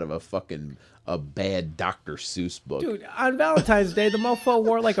come out of a bad Dr. Seuss book. Dude, on Valentine's Day, the mofo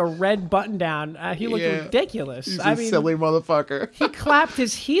wore like a red button down. He looked Yeah. ridiculous. He's I a mean, silly motherfucker. he clapped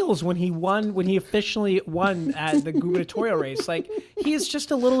his heels when he won, when he officially won at the gubernatorial race. Like, he is just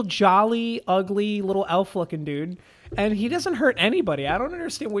a little jolly, ugly, little elf-looking dude, and he doesn't hurt anybody. I don't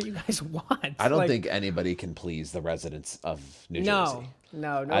understand what you guys want. I don't Like, think anybody can please the residents of New No, Jersey.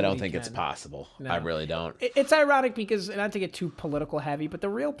 no, I don't nobody think it's can. possible. No. I really don't. It's ironic because, not to get too political heavy, but the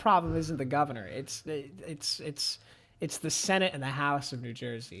real problem isn't the governor. It's the Senate and the House of New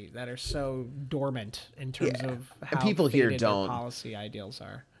Jersey that are so dormant in terms Yeah. of And how people here faded their don't- policy ideals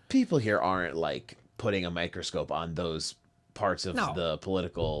are. People here aren't like putting a microscope on those parts of No. the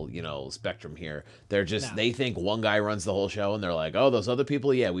political, spectrum here. They're just No. they think one guy runs the whole show and they're like, "Oh, those other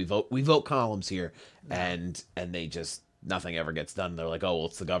people, yeah, we vote columns here." And they just nothing ever gets done. They're like, "Oh, well,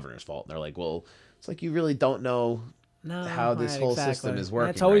 it's the governor's fault." And they're like, "Well, it's like you really don't know No, how this right, whole exactly. system is And working."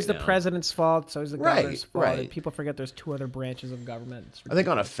 it's always right the now. president's fault. It's always the Right, governor's fault. right. And people forget there's two other branches of government. It's I think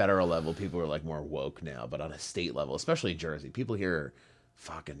on a federal level, people are like more woke now, but on a state level, especially Jersey, people here are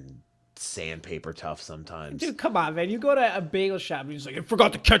fucking sandpaper tough sometimes. Dude, come on, man. You go to a bagel shop and you're just like, I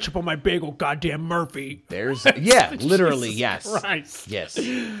forgot the ketchup on my bagel, goddamn Murphy. There's literally Jesus yes, Christ. yes.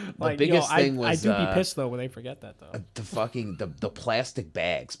 The Like, biggest yo, thing I was do be pissed though when they forget that though. the plastic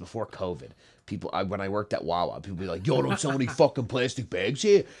bags before COVID. People, when I worked at Wawa, people be like, "Yo, don't sell any fucking plastic bags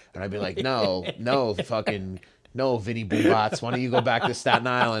here," and I'd be like, "No, fucking." No, Vinny Boombots, why don't you go back to Staten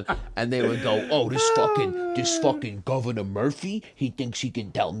Island? And they would go, "Oh, this fucking Governor Murphy, he thinks he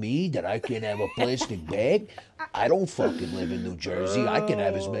can tell me that I can have a plastic bag? I don't fucking live in New Jersey. I can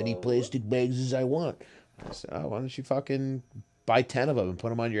have as many plastic bags as I want." I said, "Oh, why don't you fucking buy 10 of them and put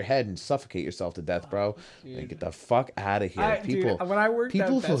them on your head and suffocate yourself to death, bro? Like, get the fuck out of here." Dude, when I worked at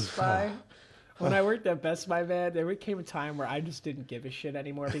people Best Buy, when I worked at Best Buy, man, there came a time where I just didn't give a shit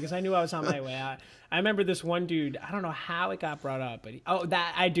anymore because I knew I was on my way out. I remember this one dude. I don't know how it got brought up, but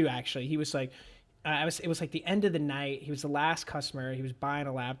that I do actually. He was like, it was like the end of the night. He was the last customer. He was buying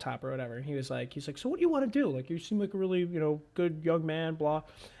a laptop or whatever. And he was like, "So what do you want to do? Like, you seem like a really, good young man, blah."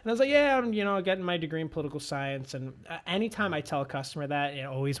 And I was like, "Yeah, I'm, getting my degree in political science." And anytime I tell a customer that, it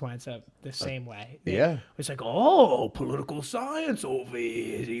always winds up the same way. Yeah. It's like, "Oh, political science over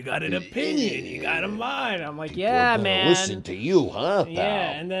here. You got an opinion. You got a mind." I'm like, "Yeah, We're gonna man." listen to you, huh, pal?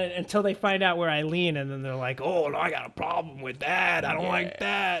 Yeah, and then until they find out where I lean, and then they're like, "Oh, no, I got a problem with that. I don't like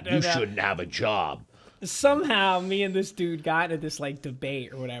that." You And, shouldn't have a job. somehow me and this dude got into this like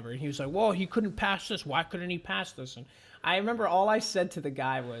debate or whatever, and he was like, "Well, he couldn't pass this. Why couldn't he pass this?" And I remember all I said to the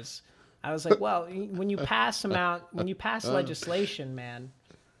guy was, I was like, "Well, when you pass legislation, man,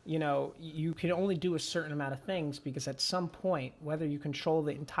 you can only do a certain amount of things because at some point, whether you control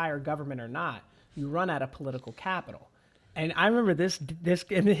the entire government or not, you run out of political capital." And I remember this,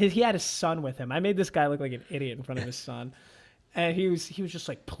 and he had his son with him. I made this guy look like an idiot in front of his son, and he was just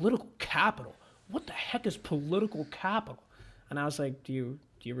like, "Political capital? What the heck is political capital?" And I was like, "Do you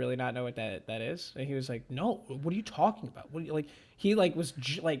really not know what that is?" And he was like, "No. What are you talking about? What do you, like?" He was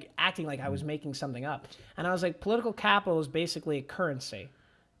acting like I was making something up, and I was like, "Political capital is basically a currency,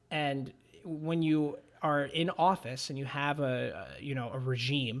 and when you are in office and you have a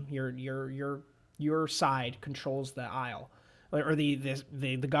regime, your side controls the aisle or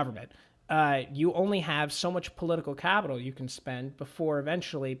the government. You only have so much political capital you can spend before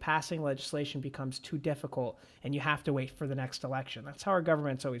eventually passing legislation becomes too difficult and you have to wait for the next election. That's how our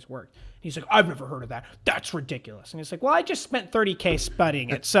government's always worked." He's like, "I've never heard of that. That's ridiculous." And he's like, "Well, I just spent $30K studying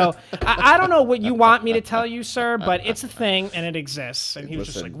it. So I don't know what you want me to tell you, sir, but it's a thing and it exists." And he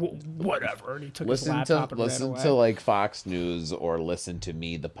was just like, "Whatever." And he took his laptop and ran away. to like Fox News or listen to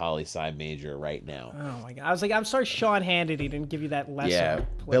me, the poli sci major, right now. Oh my God. I was like, "I'm sorry Sean Hannity didn't give you that lesson." Yeah,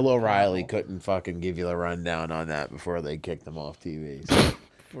 of Bill political O'Reilly capital. couldn't fucking give you the rundown on that before they kicked him off TV. So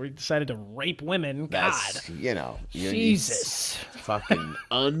Before he decided to rape women. God. that's you Jesus. fucking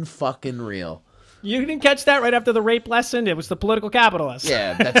unfucking real. You didn't catch that right after the rape lesson? It was the political capitalist.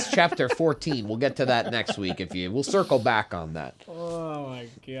 Yeah, that's chapter 14. We'll get to that next week we'll circle back on that. Oh my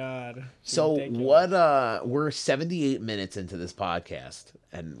God. So Ridiculous. we're 78 minutes into this podcast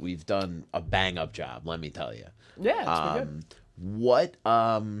and we've done a bang up job, let me tell you. Yeah, it's been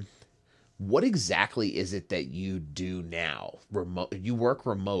good. What exactly is it that you do now? You work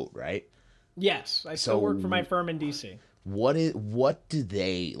remote, right? Yes, I still work for my firm in DC. What do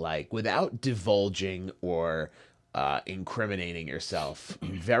they like, without divulging or incriminating yourself,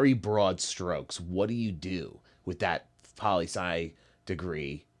 in very broad strokes, what do you do with that poli-sci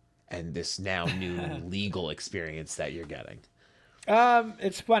degree and this now new legal experience that you're getting?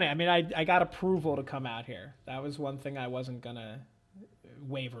 It's funny. I mean, I got approval to come out here. That was one thing I wasn't gonna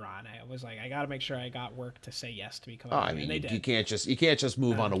waver on. I was like, I got to make sure I got work to say yes to be coming. I mean, you can't just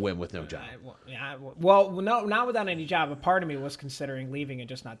move on a whim with no job. Well, no, not without any job. A part of me was considering leaving and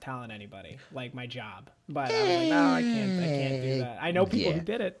just not telling anybody, like my job. But I was like, no, I can't do that. I know people who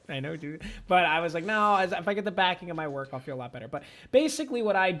did it. I know, dude. But I was like, no, if I get the backing of my work, I'll feel a lot better. But basically,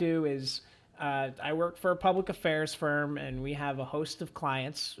 what I do is. I work for a public affairs firm, and we have a host of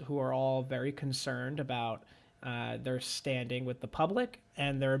clients who are all very concerned about their standing with the public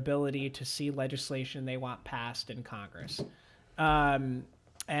and their ability to see legislation they want passed in Congress. And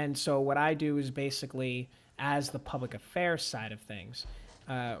so what I do is basically, as the public affairs side of things,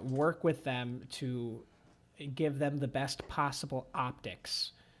 work with them to give them the best possible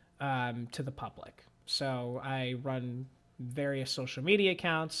optics to the public. So I run various social media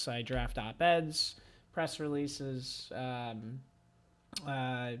accounts. I draft op-eds, press releases.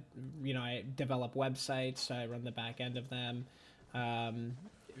 I develop websites. I run the back end of them.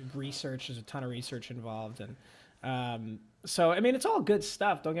 Research, there's a ton of research involved, and so I mean, it's all good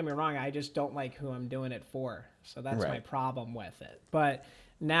stuff. Don't get me wrong. I just don't like who I'm doing it for. So that's my problem with it. But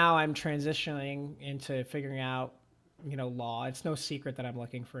now I'm transitioning into figuring out, law. It's no secret that I'm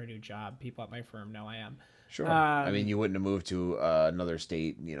looking for a new job. People at my firm know I am. Sure. I mean, you wouldn't have moved to another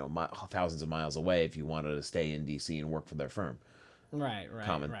state, thousands of miles away if you wanted to stay in DC and work for their firm. Right.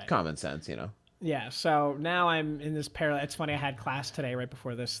 Common sense, Yeah. So now I'm in this parallel. It's funny. I had class today right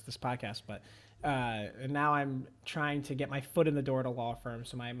before this podcast, but now I'm trying to get my foot in the door at a law firm.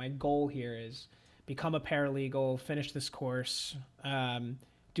 So my goal here is become a paralegal, finish this course,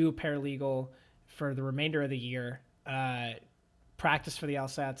 do a paralegal for the remainder of the year. Practice for the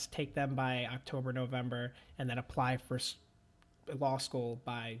LSATs, take them by October, November, and then apply for law school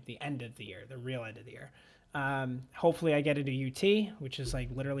by the end of the year, the real end of the year. Hopefully I get into UT, which is like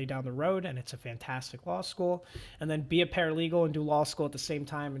literally down the road, and it's a fantastic law school, and then be a paralegal and do law school at the same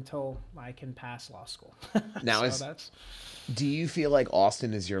time until I can pass law school. Now, do you feel like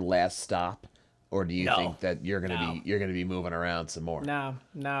Austin is your last stop? Or do you think that you're gonna be moving around some more? No,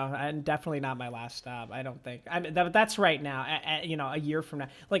 and definitely not my last stop. I don't think. I mean, that's right now. A year from now,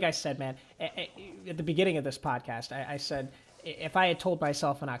 like I said, man, at the beginning of this podcast, I said if I had told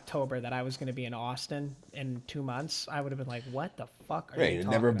myself in October that I was going to be in Austin in 2 months, I would have been like, "What the fuck are you talking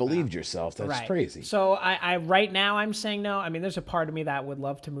about?" Never believed yourself. That's crazy. So I right now I'm saying no. I mean, there's a part of me that would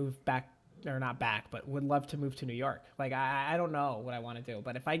love to move back. Or not back, but would love to move to New York. Like, I don't know what I want to do.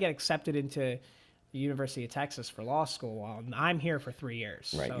 But if I get accepted into the University of Texas for law school, well, I'm here for 3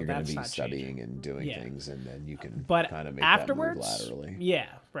 years. Right, so you're going to be studying and doing things, and then you can kind of make afterwards, that move laterally. Yeah,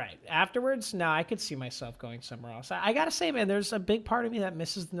 right. Afterwards, no, I could see myself going somewhere else. I got to say, man, there's a big part of me that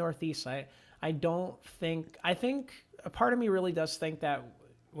misses the Northeast. I think a part of me really does think that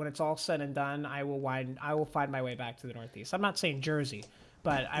when it's all said and done, I will find my way back to the Northeast. I'm not saying Jersey,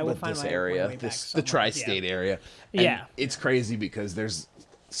 but I will find my way back the tri-state area. And it's crazy because there's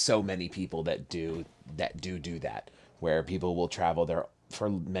so many people that do that, where people will travel there for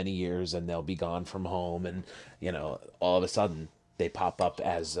many years and they'll be gone from home, and all of a sudden they pop up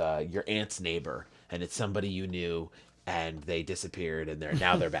as your aunt's neighbor, and it's somebody you knew, and they disappeared, and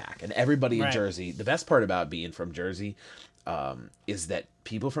they're back. And everybody in Jersey, the best part about being from Jersey is that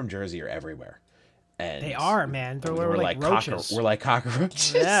people from Jersey are everywhere. And they are, man. We're like roaches. We're like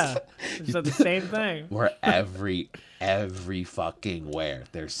cockroaches. Yeah, it's the same thing. We're every fucking where.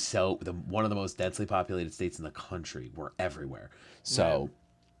 There's one of the most densely populated states in the country. We're everywhere. So,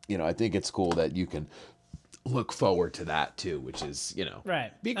 I think it's cool that you can look forward to that too, which is,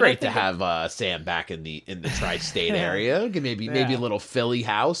 be great to have Sam back in the tri-state area. Maybe a little Philly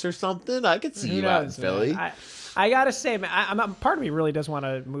house or something. I could see you out in Philly. I gotta say, man, part of me really does want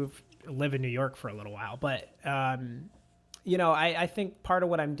to live in New York for a little while, but I think part of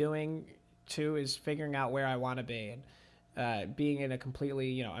what I'm doing too is figuring out where I want to be, and being in a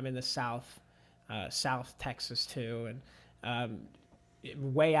completely, I'm in the South Texas too, and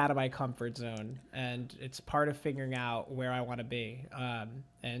way out of my comfort zone, and it's part of figuring out where I want to be.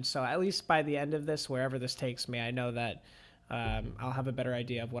 And so at least by the end of this, wherever this takes me, I know that I'll have a better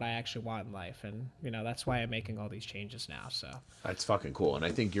idea of what I actually want in life. And, that's why I'm making all these changes now. So That's fucking cool. And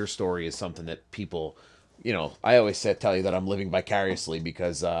I think your story is something that people, I always tell you that I'm living vicariously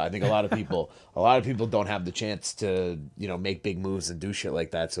because I think a lot of people don't have the chance to, make big moves and do shit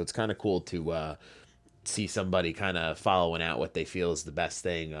like that. So it's kind of cool to see somebody kind of following out what they feel is the best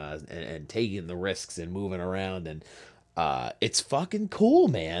thing and taking the risks and moving around. And it's fucking cool,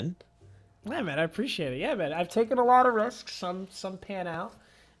 man. yeah, man, I appreciate it. Yeah, man, I've taken a lot of risks. Some pan out,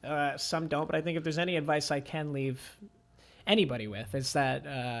 some don't. But I think if there's any advice I can leave anybody with, is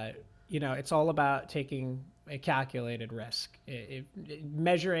that it's all about taking a calculated risk,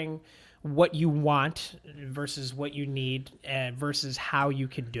 measuring what you want versus what you need, versus how you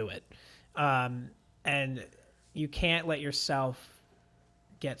can do it. And you can't let yourself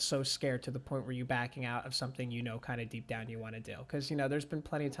get so scared to the point where you're backing out of something kind of deep down you want to do. Because, there's been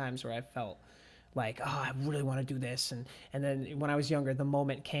plenty of times where I felt like, oh, I really want to do this. And then when I was younger, the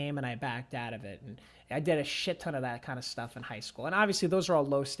moment came and I backed out of it. And I did a shit ton of that kind of stuff in high school. And obviously those are all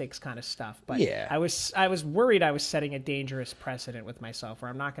low stakes kind of stuff. But yeah. I was worried I was setting a dangerous precedent with myself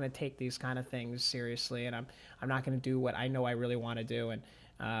where I'm not going to take these kind of things seriously. And I'm not going to do what I know I really want to do. And,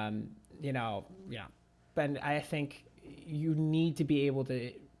 and I think you need to be able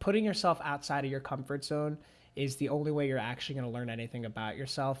to putting yourself outside of your comfort zone is the only way you're actually going to learn anything about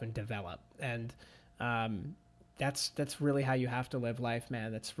yourself and develop. And that's really how you have to live life,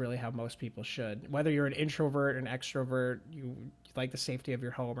 man. That's really how most people should. Whether you're an introvert, an extrovert, you like the safety of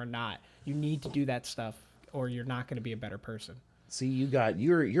your home or not, you need to do that stuff or you're not going to be a better person. See,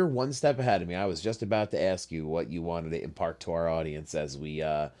 you're one step ahead of me. I was just about to ask you what you wanted to impart to our audience as we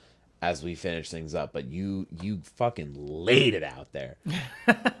finish things up, but you fucking laid it out there.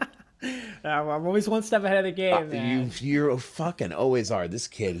 I'm always one step ahead of the game, man. You fucking always are. This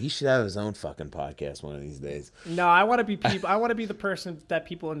kid, he should have his own fucking podcast one of these days. No, I want to be I want to be the person that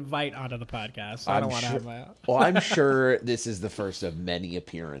people invite onto the podcast. I don't want to have my own. Well, I'm sure this is the first of many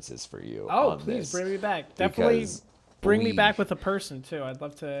appearances for you. Oh, please bring me back. Definitely. Bring me back with a person, too. I'd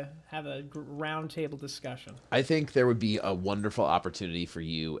love to have a round table discussion. I think there would be a wonderful opportunity for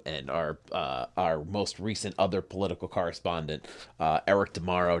you and our most recent other political correspondent, Eric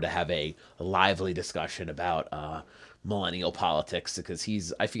DeMauro, to have a lively discussion about millennial politics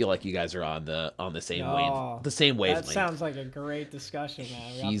because I feel like you guys are on the same wavelength. That sounds like a great discussion,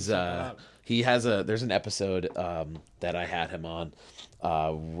 man. There's an episode that I had him on.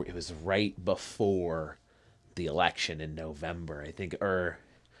 It was right before the election in November, I think, it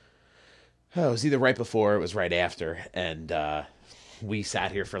was either right before or it was right after, and we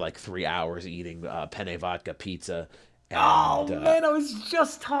sat here for like 3 hours eating penne vodka pizza. And, man, I was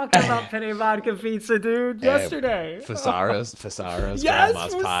just talking about penne vodka pizza, dude, yesterday. Fasaro's yes,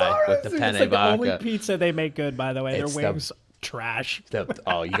 grandma's pie with the penne it's like vodka. The only pizza they make good, by the way. Their wings trash.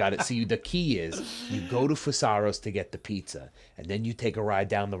 You got it. See, the key is you go to Fasaro's to get the pizza, and then you take a ride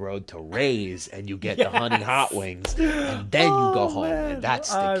down the road to Ray's, and you get the honey hot wings, and then you go home, man. And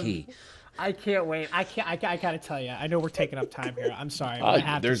that's the key. I can't wait. I gotta tell you. I know we're taking up time here. I'm sorry.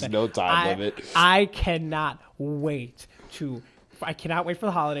 There's no time limit. I cannot wait I cannot wait for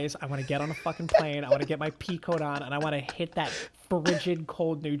the holidays. I want to get on a fucking plane. I want to get my pea coat on, and I want to hit that frigid,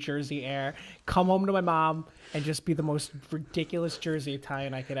 cold New Jersey air. Come home to my mom and just be the most ridiculous Jersey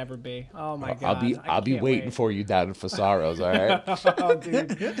Italian I could ever be. Oh my god! I'll be waiting for you down in Fasaro's. All right. Oh,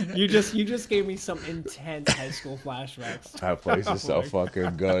 dude, you just gave me some intense high school flashbacks. That place is so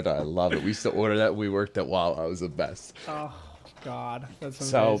fucking good. I love it. We used to order that. We worked at Wawa. It was the best. Oh god,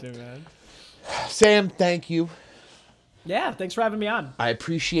 that's amazing, man. Sam, thank you. Yeah, thanks for having me on. I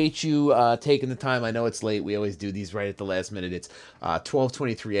appreciate you taking the time. I know it's late. We always do these right at the last minute. It's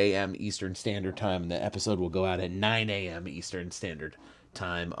 12:23 a.m. Eastern Standard Time, and the episode will go out at 9 a.m. Eastern Standard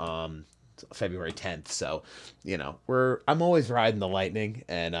Time, February 10th. So, I'm always riding the lightning,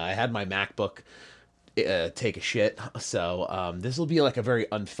 and I had my MacBook take a shit. So this will be like a very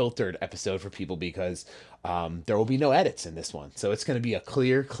unfiltered episode for people because there will be no edits in this one. So it's going to be a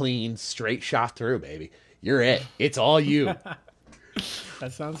clear, clean, straight shot through, baby. You're it. It's all you.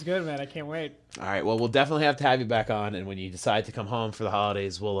 That sounds good, man. I can't wait. All right. Well, we'll definitely have to have you back on. And when you decide to come home for the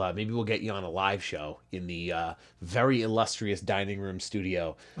holidays, maybe we'll get you on a live show in the very illustrious dining room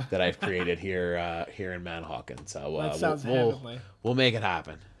studio that I've created here in Manahawkin. So that sounds heavenly. We'll make it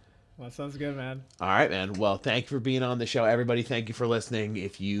happen. That sounds good, man. All right, man. Well, thank you for being on the show. Everybody, thank you for listening.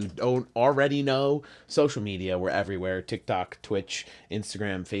 If you don't already know, social media, we're everywhere. TikTok, Twitch,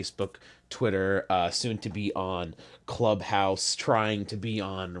 Instagram, Facebook, Twitter, soon to be on Clubhouse, trying to be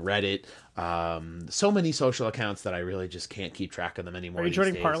on Reddit. So many social accounts that I really just can't keep track of them anymore. Are you these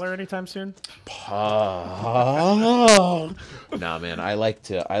joining days. Parler anytime soon? Nah, man. I like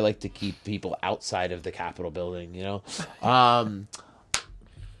to keep people outside of the Capitol building, you know?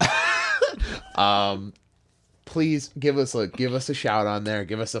 Please give us a shout on there.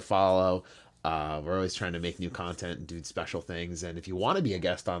 Give us a follow. We're always trying to make new content and do special things. And if you want to be a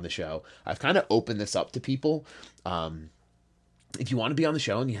guest on the show, I've kind of opened this up to people. If you want to be on the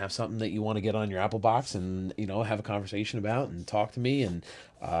show and you have something that you want to get on your Apple box and, you know, have a conversation about and talk to me and,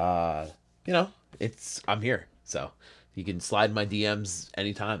 you know, I'm here. So you can slide in my DMs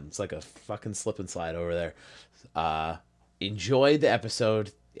anytime. It's like a fucking slip and slide over there. Enjoy the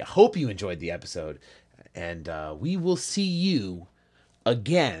episode. I hope you enjoyed the episode. And we will see you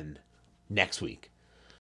again next week.